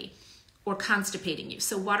motility or constipating you?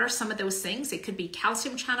 So what are some of those things? It could be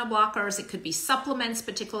calcium channel blockers. It could be supplements,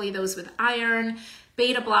 particularly those with iron,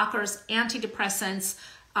 beta blockers, antidepressants,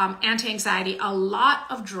 anti-anxiety. A lot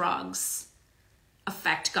of drugs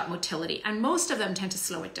affect gut motility, and most of them tend to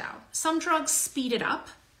slow it down. Some drugs speed it up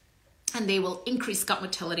and they will increase gut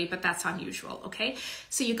motility, but that's unusual, okay?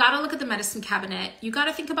 So you got to look at the medicine cabinet. You got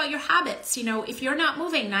to think about your habits. You know, if you're not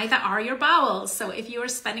moving, neither are your bowels. So if you are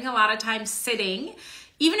spending a lot of time sitting,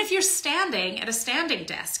 even if you're standing at a standing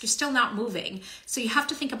desk, you're still not moving. So you have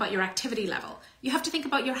to think about your activity level. You have to think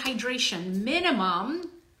about your hydration.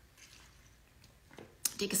 Minimum,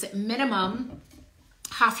 take a sip, minimum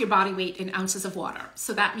half your body weight in ounces of water.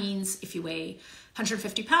 So that means if you weigh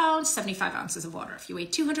 150 pounds, 75 ounces of water. If you weigh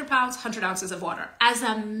 200 pounds, 100 ounces of water as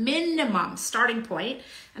a minimum starting point,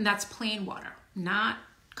 and that's plain water, not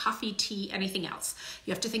coffee, tea, anything else.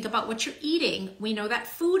 You have to think about what you're eating. We know that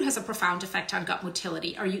food has a profound effect on gut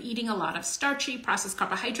motility. Are you eating a lot of starchy, processed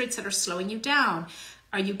carbohydrates that are slowing you down?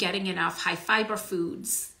 Are you getting enough high fiber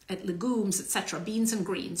foods, legumes, etc., beans and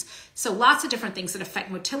greens? So lots of different things that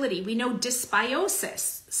affect motility. We know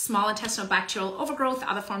dysbiosis, small intestinal bacterial overgrowth,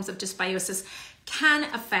 other forms of dysbiosis can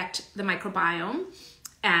affect the microbiome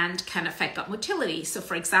and can affect gut motility. So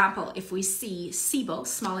for example, if we see SIBO,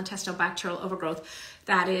 small intestinal bacterial overgrowth,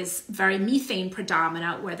 that is very methane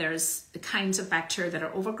predominant, where there's the kinds of bacteria that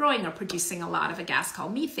are overgrowing or producing a lot of a gas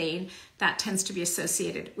called methane, that tends to be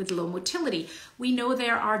associated with low motility. We know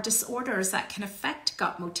there are disorders that can affect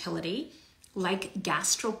gut motility, like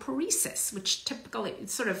gastroparesis, which typically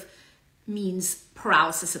sort of means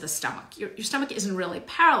paralysis of the stomach. Your stomach isn't really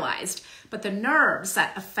paralyzed, but the nerves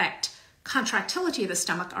that affect contractility of the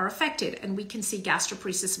stomach are affected, and we can see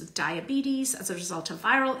gastroparesis with diabetes as a result of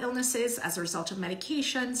viral illnesses, as a result of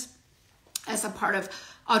medications, as a part of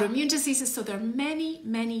autoimmune diseases. So there are many,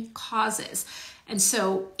 many causes. And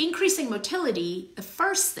so increasing motility, the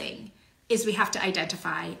first thing is we have to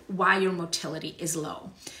identify why your motility is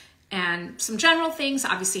low. And some general things,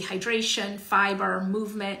 obviously hydration, fiber,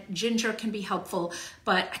 movement, ginger can be helpful,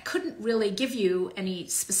 but I couldn't really give you any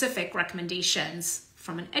specific recommendations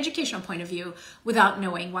from an educational point of view without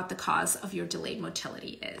knowing what the cause of your delayed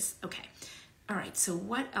motility is. Okay. All right, so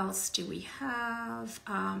what else do we have?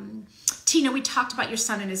 Tina, we talked about your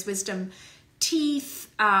son and his wisdom teeth.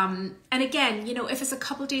 And again, you know, if it's a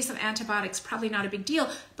couple of days of antibiotics, probably not a big deal.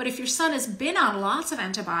 But if your son has been on lots of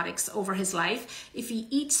antibiotics over his life, if he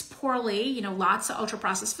eats poorly, you know, lots of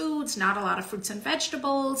ultra-processed foods, not a lot of fruits and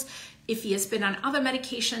vegetables, if he has been on other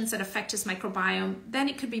medications that affect his microbiome, then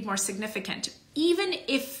it could be more significant. Even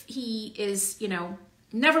if he is, you know,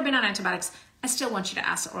 never been on antibiotics, I still want you to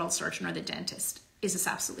ask the oral surgeon or the dentist, is this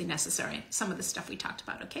absolutely necessary? Some of the stuff we talked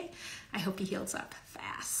about, okay? I hope he heals up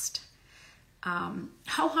fast.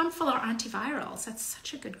 How harmful are antivirals? That's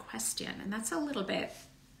such a good question. And that's a little bit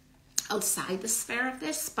outside the sphere of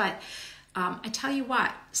this, but I tell you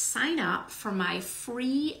what, sign up for my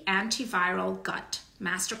free antiviral gut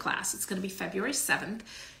masterclass. It's going to be February 7th.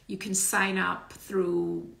 You can sign up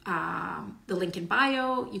through the link in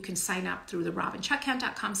bio. You can sign up through the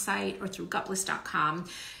robinchutkan.com site or through gutlist.com.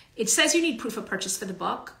 It says you need proof of purchase for the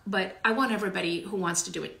book, but I want everybody who wants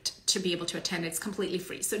to do it to be able to attend. It's completely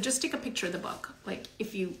free. So just take a picture of the book. Like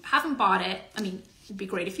if you haven't bought it, I mean, it'd be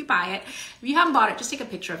great if you buy it. If you haven't bought it, just take a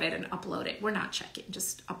picture of it and upload it. We're not checking,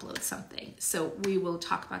 just upload something. So we will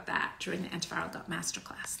talk about that during the Antiviral Gut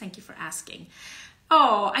Masterclass. Thank you for asking.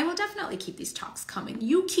 Oh, I will definitely keep these talks coming.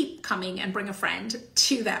 You keep coming and bring a friend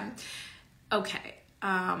to them. Okay.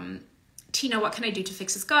 Tina, what can I do to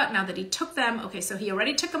fix his gut now that he took them? Okay, so he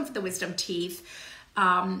already took them for the wisdom teeth.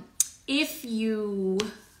 If you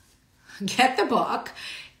get the book,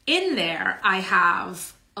 in there I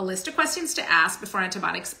have a list of questions to ask before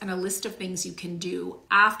antibiotics and a list of things you can do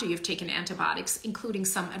after you've taken antibiotics, including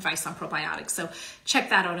some advice on probiotics. So check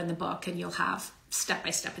that out in the book and you'll have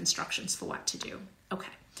step-by-step instructions for what to do. Okay.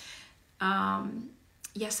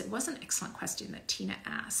 Yes, it was an excellent question that Tina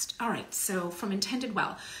asked. All right, so from Intended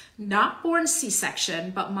Well, not born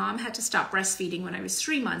C-section, but mom had to stop breastfeeding when I was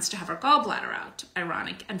 3 months to have her gallbladder out,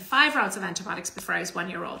 ironic, and 5 rounds of antibiotics before I was 1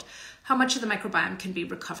 year old. How much of the microbiome can be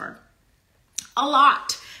recovered? A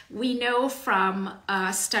lot. We know from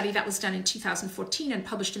a study that was done in 2014 and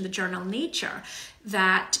published in the journal Nature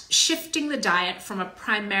that shifting the diet from a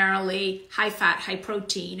primarily high-fat,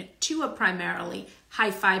 high-protein to a primarily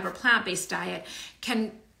high-fiber, plant-based diet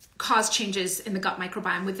can cause changes in the gut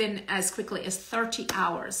microbiome within as quickly as 30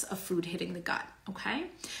 hours of food hitting the gut, okay?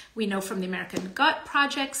 We know from the American Gut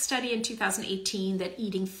Project study in 2018 that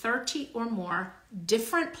eating 30 or more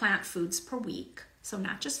different plant foods per week, so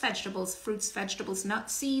not just vegetables, fruits, vegetables,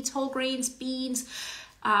 nuts, seeds, whole grains, beans,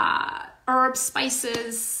 herbs,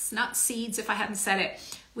 spices, nuts, seeds, if I hadn't said it.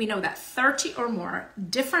 We know that 30 or more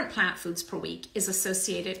different plant foods per week is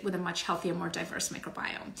associated with a much healthier, more diverse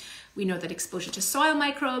microbiome. We know that exposure to soil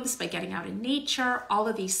microbes by getting out in nature, all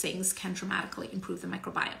of these things can dramatically improve the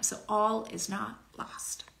microbiome. So all is not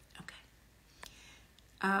lost. Okay.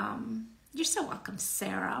 You're so welcome,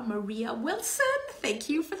 Sarah Maria Wilson. Thank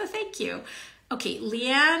you for the thank you. Okay,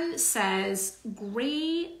 Leanne says,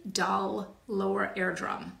 gray, dull, lower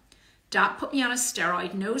eardrum. Doc put me on a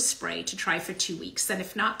steroid nose spray to try for 2 weeks. Then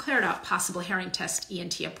if not cleared up, possible hearing test,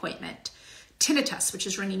 ENT appointment. Tinnitus, which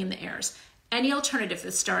is ringing in the ears. Any alternative to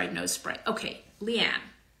the steroid nose spray? Okay, Leanne.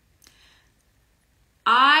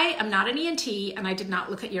 I am not an ENT and I did not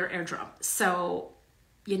look at your eardrum. So,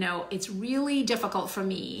 you know, it's really difficult for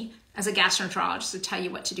me as a gastroenterologist to tell you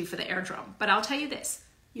what to do for the eardrum. But I'll tell you this,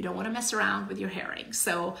 you don't want to mess around with your hearing.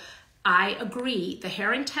 So I agree, the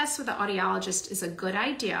hearing test with the audiologist is a good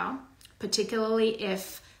idea, particularly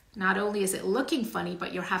if not only is it looking funny,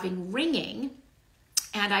 but you're having ringing.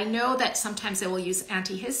 And I know that sometimes they will use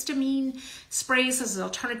antihistamine sprays as an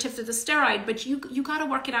alternative to the steroid, but you got to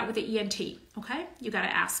work it out with the ENT, okay? You got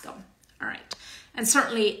to ask them, all right? And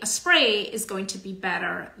certainly a spray is going to be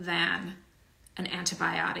better than an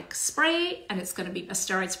antibiotic spray, and it's going to be a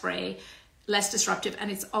steroid spray, less disruptive,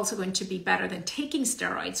 and it's also going to be better than taking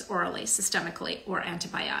steroids orally, systemically, or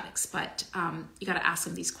antibiotics. But you got to ask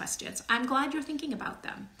them these questions. I'm glad you're thinking about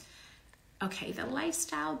them. Okay, the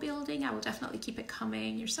lifestyle building, I will definitely keep it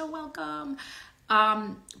coming. You're so welcome.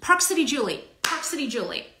 Park City Julie,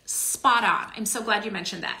 spot on. I'm so glad you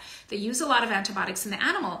mentioned that. They use a lot of antibiotics in the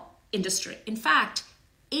animal industry. In fact,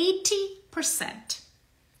 80%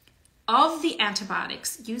 of the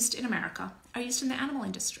antibiotics used in America are used in the animal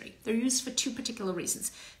industry. They're used for two particular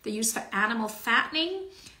reasons. They're used for animal fattening.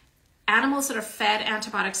 Animals that are fed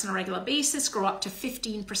antibiotics on a regular basis grow up to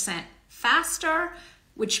 15% faster,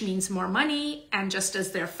 which means more money. And just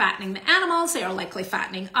as they're fattening the animals, they are likely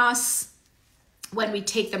fattening us when we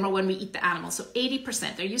take them or when we eat the animals. So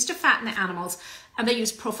 80%, they're used to fatten the animals, and they're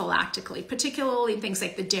used prophylactically, particularly in things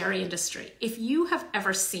like the dairy industry. If you have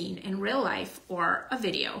ever seen in real life or a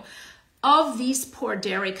video of these poor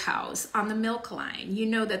dairy cows on the milk line, you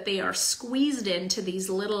know that they are squeezed into these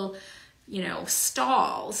little,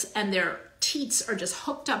 stalls, and their teats are just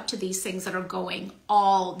hooked up to these things that are going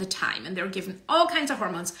all the time. And they're given all kinds of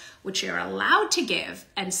hormones, which you're allowed to give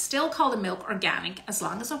and still call the milk organic as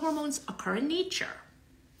long as the hormones occur in nature.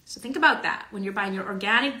 So think about that when you're buying your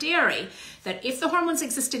organic dairy, that if the hormones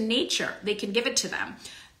exist in nature, they can give it to them.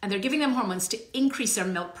 And they're giving them hormones to increase their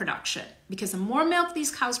milk production, because the more milk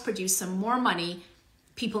these cows produce, the more money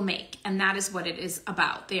people make. And that is what it is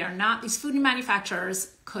about. They are not, these food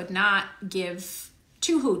manufacturers could not give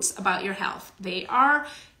two hoots about your health. They are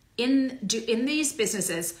in these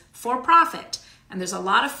businesses for profit. And there's a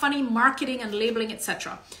lot of funny marketing and labeling,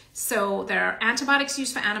 etc. So there are antibiotics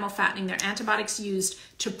used for animal fattening. There are antibiotics used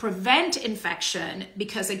to prevent infection,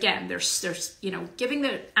 because again, there's giving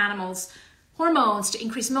the animals hormones to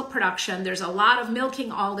increase milk production. There's a lot of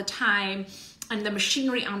milking all the time, and the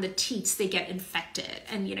machinery on the teats, they get infected.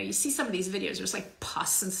 And you see some of these videos, there's like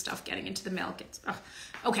pus and stuff getting into the milk.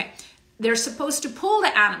 Okay. They're supposed to pull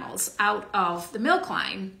the animals out of the milk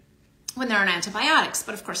line when they're on antibiotics,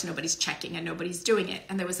 but of course nobody's checking and nobody's doing it.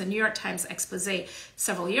 And there was a New York Times expose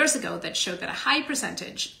several years ago that showed that a high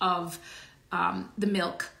percentage of the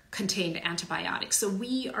milk contained antibiotics. So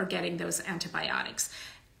we are getting those antibiotics.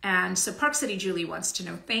 And so Park City Julie wants to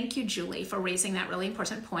know, thank you, Julie, for raising that really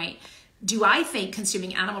important point. Do I think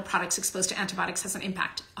consuming animal products exposed to antibiotics has an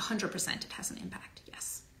impact? 100% it has an impact.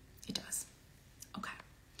 Yes, it does. Okay.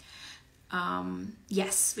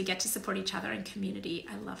 Yes, we get to support each other in community.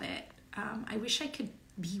 I love it. I wish I could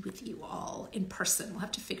be with you all in person. We'll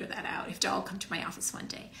have to figure that out. You have to all come to my office one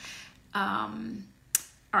day. All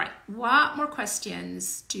right, what more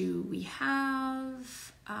questions do we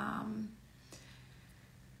have?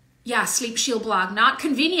 Yeah, Sleep Shield blog, not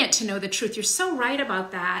convenient to know the truth. You're so right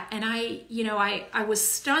about that. And I was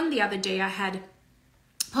stunned the other day. I had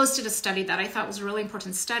posted a study that I thought was a really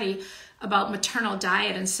important study about maternal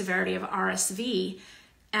diet and severity of RSV.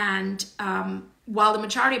 And while the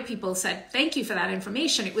majority of people said, thank you for that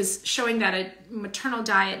information, it was showing that a maternal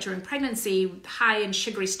diet during pregnancy, high in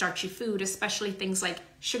sugary, starchy food, especially things like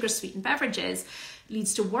sugar-sweetened beverages,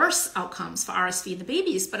 leads to worse outcomes for RSV in the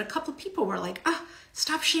babies. But a couple of people were like,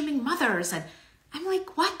 stop shaming mothers. And I'm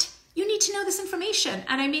like, what? You need to know this information.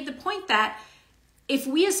 And I made the point that if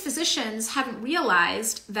we as physicians haven't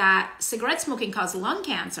realized that cigarette smoking caused lung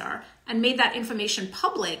cancer and made that information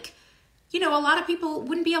public, a lot of people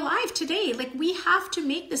wouldn't be alive today. Like, we have to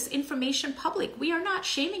make this information public. We are not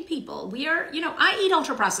shaming people. We are, I eat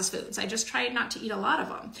ultra processed foods. I just try not to eat a lot of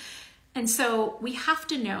them. And so we have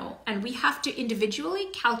to know, and we have to individually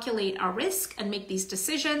calculate our risk and make these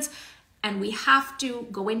decisions. And we have to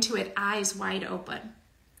go into it eyes wide open,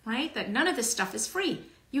 right? That none of this stuff is free.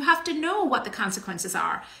 You have to know what the consequences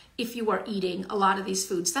are if you are eating a lot of these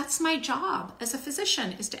foods. That's my job as a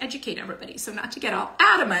physician, is to educate everybody. So not to get all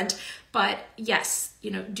adamant, but yes,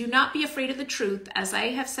 do not be afraid of the truth. As I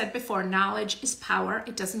have said before, knowledge is power.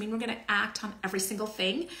 It doesn't mean we're going to act on every single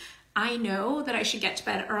thing. I know that I should get to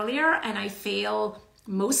bed earlier, and I fail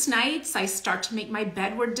most nights. I start to make my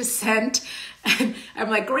bedward descent and I'm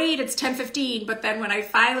like, great, it's 10:15. But then when I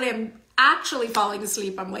finally am actually falling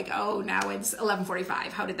asleep, I'm like, oh, now it's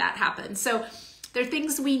 11:45. How did that happen? So there are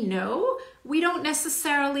things we know. We don't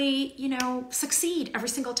necessarily, succeed every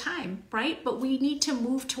single time, right? But we need to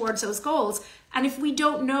move towards those goals. And if we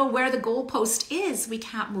don't know where the goalpost is, we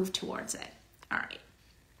can't move towards it. All right.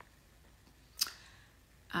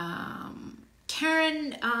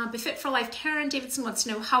 Karen, Befit for Life, Karen Davidson wants to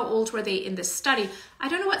know, how old were they in this study? I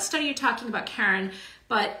don't know what study you're talking about, Karen,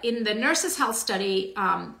 but in the Nurses' Health study,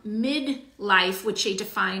 midlife, which they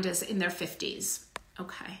defined as in their 50s.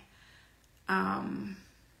 Okay.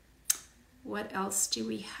 What else do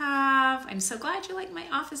we have? I'm so glad you like my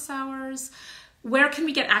office hours. Where can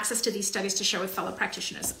we get access to these studies to share with fellow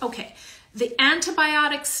practitioners? Okay. The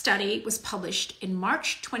antibiotic study was published in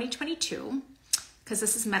March 2022. Because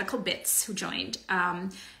this is Medical Bits who joined.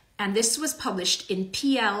 And this was published in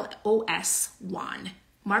PLOS 1,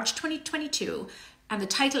 March 2022. And the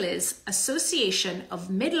title is Association of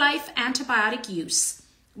Midlife Antibiotic Use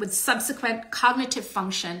with Subsequent Cognitive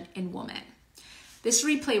Function in Women. This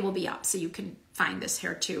replay will be up, so you can find this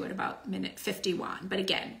here too at about minute 51. But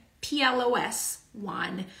again,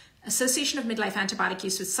 PLOS1, Association of Midlife Antibiotic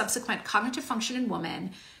Use with Subsequent Cognitive Function in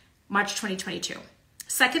Women, March 2022.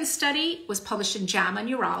 Second study was published in JAMA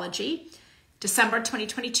Neurology, December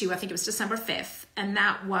 2022, I think it was December 5th, and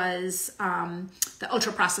that was the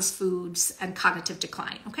ultra-processed foods and cognitive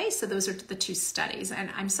decline. Okay, so those are the two studies,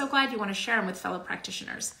 and I'm so glad you want to share them with fellow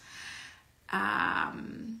practitioners. All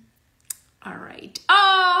right.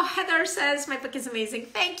 Oh, Heather says, my book is amazing.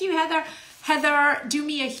 Thank you, Heather. Heather, do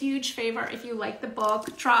me a huge favor. If you like the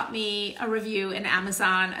book, drop me a review in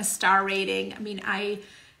Amazon, a star rating. I mean, I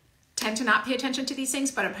tend to not pay attention to these things,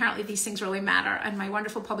 but apparently these things really matter. And my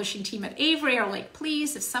wonderful publishing team at Avery are like,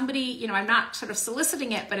 please, if somebody, you know, I'm not sort of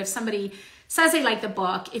soliciting it, but if somebody says they like the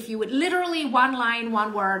book, if you would literally one line,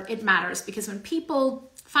 one word, it matters, because when people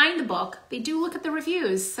find the book, they do look at the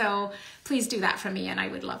reviews. So please do that for me, and I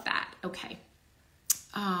would love that. Okay.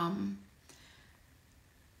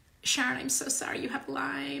 Sharon, I'm so sorry you have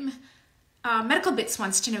Lyme. Medical Bits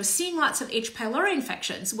wants to know, seeing lots of H. pylori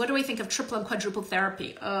infections, what do I think of triple and quadruple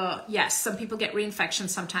therapy? Yes, some people get reinfections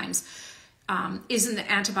sometimes. Isn't the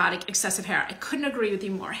antibiotic excessive hair? I couldn't agree with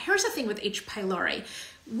you more. Here's the thing with H. pylori.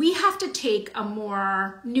 We have to take a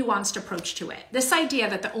more nuanced approach to it. This idea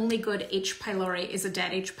that the only good H. pylori is a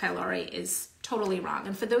dead H. pylori is totally wrong.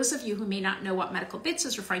 And for those of you who may not know what Medical Bits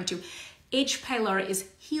is referring to, H. pylori is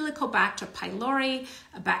Helicobacter pylori,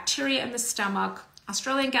 a bacteria in the stomach.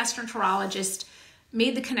 Australian gastroenterologist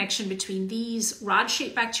made the connection between these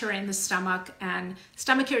rod-shaped bacteria in the stomach and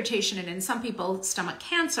stomach irritation, and in some people, stomach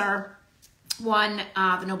cancer, won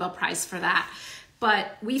the Nobel Prize for that.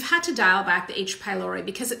 But we've had to dial back the H. pylori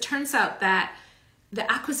because it turns out that the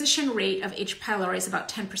acquisition rate of H. pylori is about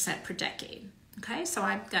 10% per decade. Okay, so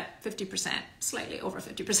I've got 50%, slightly over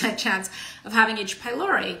 50% chance of having H.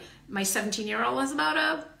 pylori. My 17-year-old has about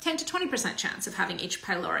a 10 to 20% chance of having H.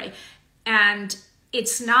 pylori. And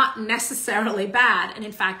it's not necessarily bad. And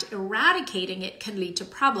in fact, eradicating it can lead to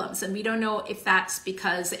problems. And we don't know if that's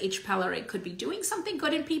because the H. pylori could be doing something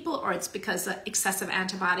good in people, or it's because of excessive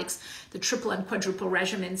antibiotics, the triple and quadruple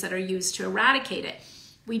regimens that are used to eradicate it.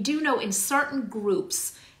 We do know in certain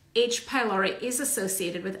groups, H. pylori is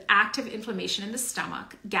associated with active inflammation in the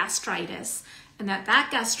stomach, gastritis, and that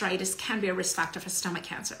gastritis can be a risk factor for stomach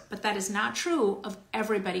cancer. But that is not true of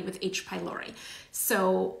everybody with H. pylori.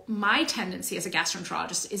 So my tendency as a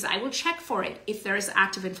gastroenterologist is I will check for it if there is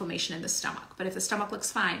active inflammation in the stomach. But if the stomach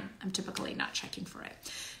looks fine, I'm typically not checking for it.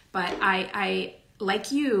 But I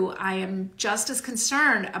like you, I am just as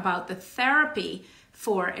concerned about the therapy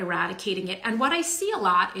for eradicating it. And what I see a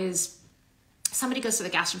lot is somebody goes to the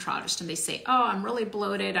gastroenterologist and they say, oh, I'm really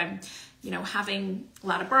bloated, I'm having a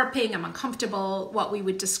lot of burping, I'm uncomfortable, what we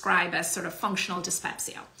would describe as sort of functional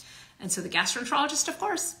dyspepsia. And so the gastroenterologist, of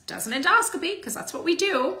course, does an endoscopy, because that's what we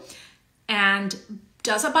do, and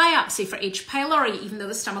does a biopsy for H. pylori, even though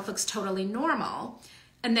the stomach looks totally normal,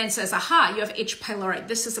 and then says, aha, you have H. pylori,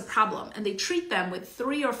 this is a problem. And they treat them with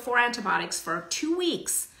 3 or 4 antibiotics for 2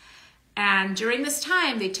 weeks. And during this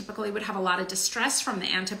time, they typically would have a lot of distress from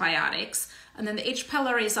the antibiotics, and then the H.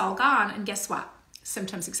 pylori is all gone, and guess what?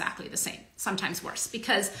 Symptoms exactly the same, sometimes worse,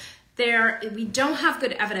 because we don't have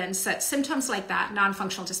good evidence that symptoms like that,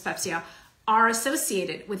 non-functional dyspepsia, are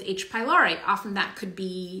associated with H. pylori. Often that could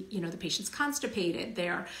be, the patient's constipated,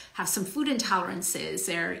 they have some food intolerances,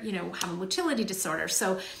 they're, have a motility disorder.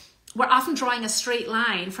 So we're often drawing a straight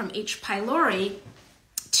line from H. pylori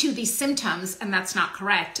to these symptoms, and that's not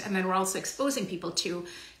correct. And then we're also exposing people to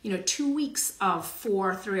 2 weeks of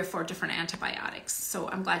 3 or 4 different antibiotics. So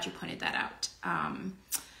I'm glad you pointed that out.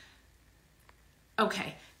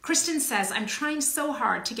 Okay, Kristen says, I'm trying so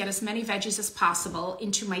hard to get as many veggies as possible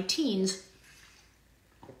into my teens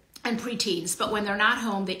and preteens, but when they're not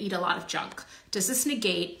home, they eat a lot of junk. Does this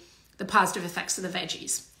negate the positive effects of the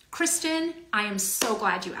veggies? Kristen, I am so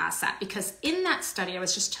glad you asked that, because in that study I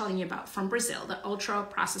was just telling you about from Brazil, the ultra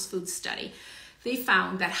processed food study, they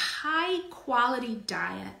found that high quality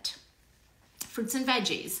diet, fruits and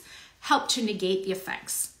veggies, help to negate the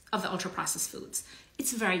effects of the ultra processed foods.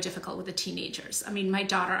 It's very difficult with the teenagers. I mean, my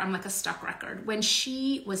daughter, I'm like a stuck record. When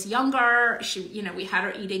she was younger, we had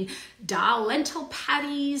her eating dal lentil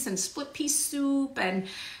patties and split pea soup and,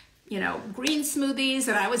 green smoothies,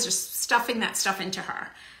 and I was just stuffing that stuff into her.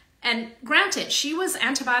 And granted, she was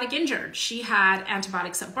antibiotic injured. She had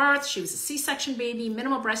antibiotics at birth. She was a C-section baby,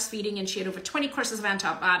 minimal breastfeeding, and she had over 20 courses of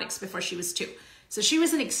antibiotics before she was 2. So she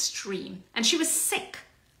was an extreme, and she was sick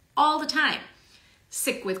all the time.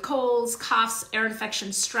 Sick with colds, coughs, ear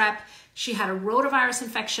infection, strep. She had a rotavirus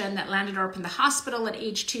infection that landed her up in the hospital at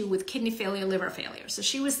age 2 with kidney failure, liver failure. So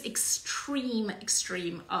she was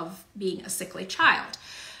extreme of being a sickly child.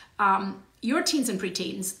 Your teens and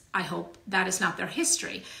preteens, I hope that is not their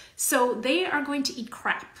history. So they are going to eat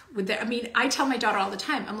crap with their, I mean, I tell my daughter all the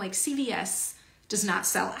time, I'm like, CVS does not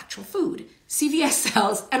sell actual food. CVS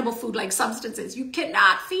sells edible food-like substances. You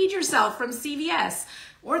cannot feed yourself from CVS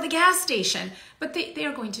or the gas station, but they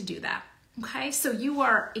are going to do that. Okay, so you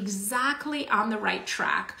are exactly on the right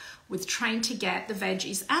track with trying to get the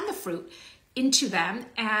veggies and the fruit into them.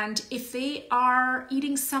 And if they are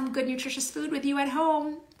eating some good nutritious food with you at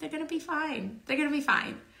home, they're going to be fine. They're going to be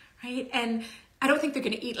fine, right? And I don't think they're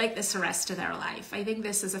going to eat like this the rest of their life. I think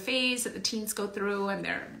this is a phase that the teens go through and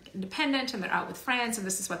they're independent and they're out with friends and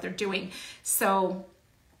this is what they're doing. So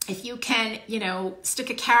if you can, you know, stick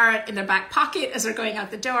a carrot in their back pocket as they're going out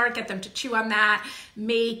the door, get them to chew on that,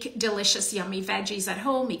 make delicious, yummy veggies at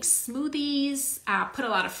home, make smoothies, put a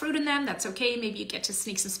lot of fruit in them. That's okay. Maybe you get to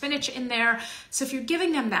sneak some spinach in there. So if you're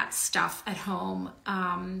giving them that stuff at home,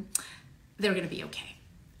 they're going to be okay.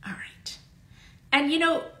 All right. And, you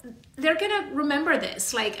know, they're going to remember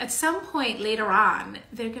this. Like at some point later on,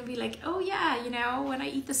 they're going to be like, oh yeah, you know, when I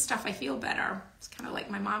eat this stuff, I feel better. It's kind of like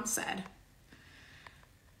my mom said.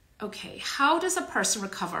 Okay, how does a person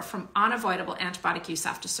recover from unavoidable antibiotic use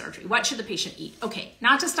after surgery? What should the patient eat? Okay,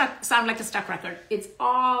 not to sound like a stuck record, it's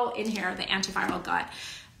all in here, the antiviral gut.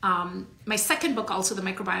 My second book, also The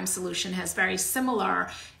Microbiome Solution, has very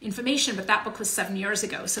similar information, but that book was 7 years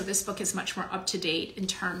ago. So this book is much more up to date in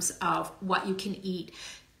terms of what you can eat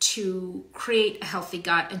to create a healthy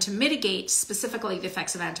gut and to mitigate specifically the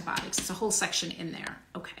effects of antibiotics. It's a whole section in there.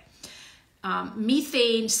 Okay.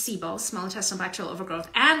 Methane, SIBO, small intestinal bacterial overgrowth,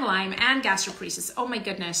 and Lyme, and gastroparesis. Oh my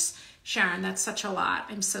goodness, Sharon, that's such a lot.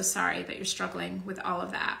 I'm so sorry that you're struggling with all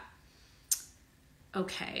of that.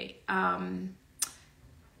 Okay.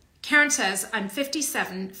 Karen says, I'm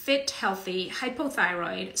 57, fit, healthy,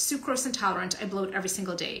 hypothyroid, sucrose intolerant. I bloat every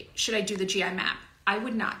single day. Should I do the GI map? I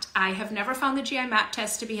would not. I have never found the GI map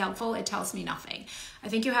test to be helpful. It tells me nothing. I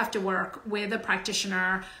think you have to work with a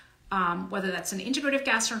practitioner, whether that's an integrative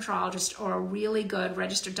gastroenterologist or a really good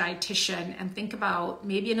registered dietitian, and think about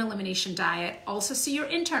maybe an elimination diet. Also see your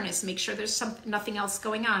internist, make sure there's nothing else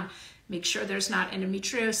going on. Make sure there's not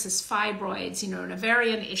endometriosis, fibroids, you know, an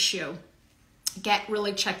ovarian issue. Get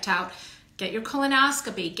really checked out. Get your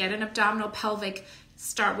colonoscopy, get an abdominal pelvic,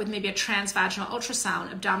 start with maybe a transvaginal ultrasound,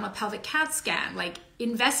 abdominal pelvic CAT scan, like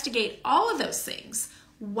investigate all of those things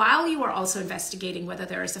while you are also investigating whether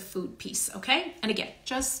there is a food piece, okay? And again,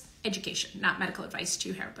 just education, not medical advice to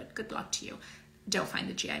you here, but good luck to you. Don't find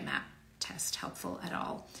the GI map test helpful at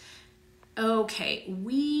all. Okay,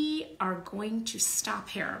 we are going to stop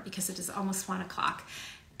here because it is almost 1 o'clock.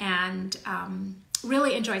 And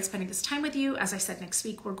really enjoyed spending this time with you. As I said, next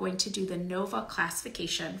week, we're going to do the NOVA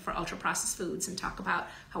classification for ultra-processed foods and talk about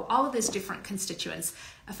how all of those different constituents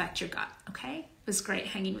affect your gut, okay? It was great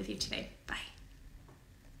hanging with you today.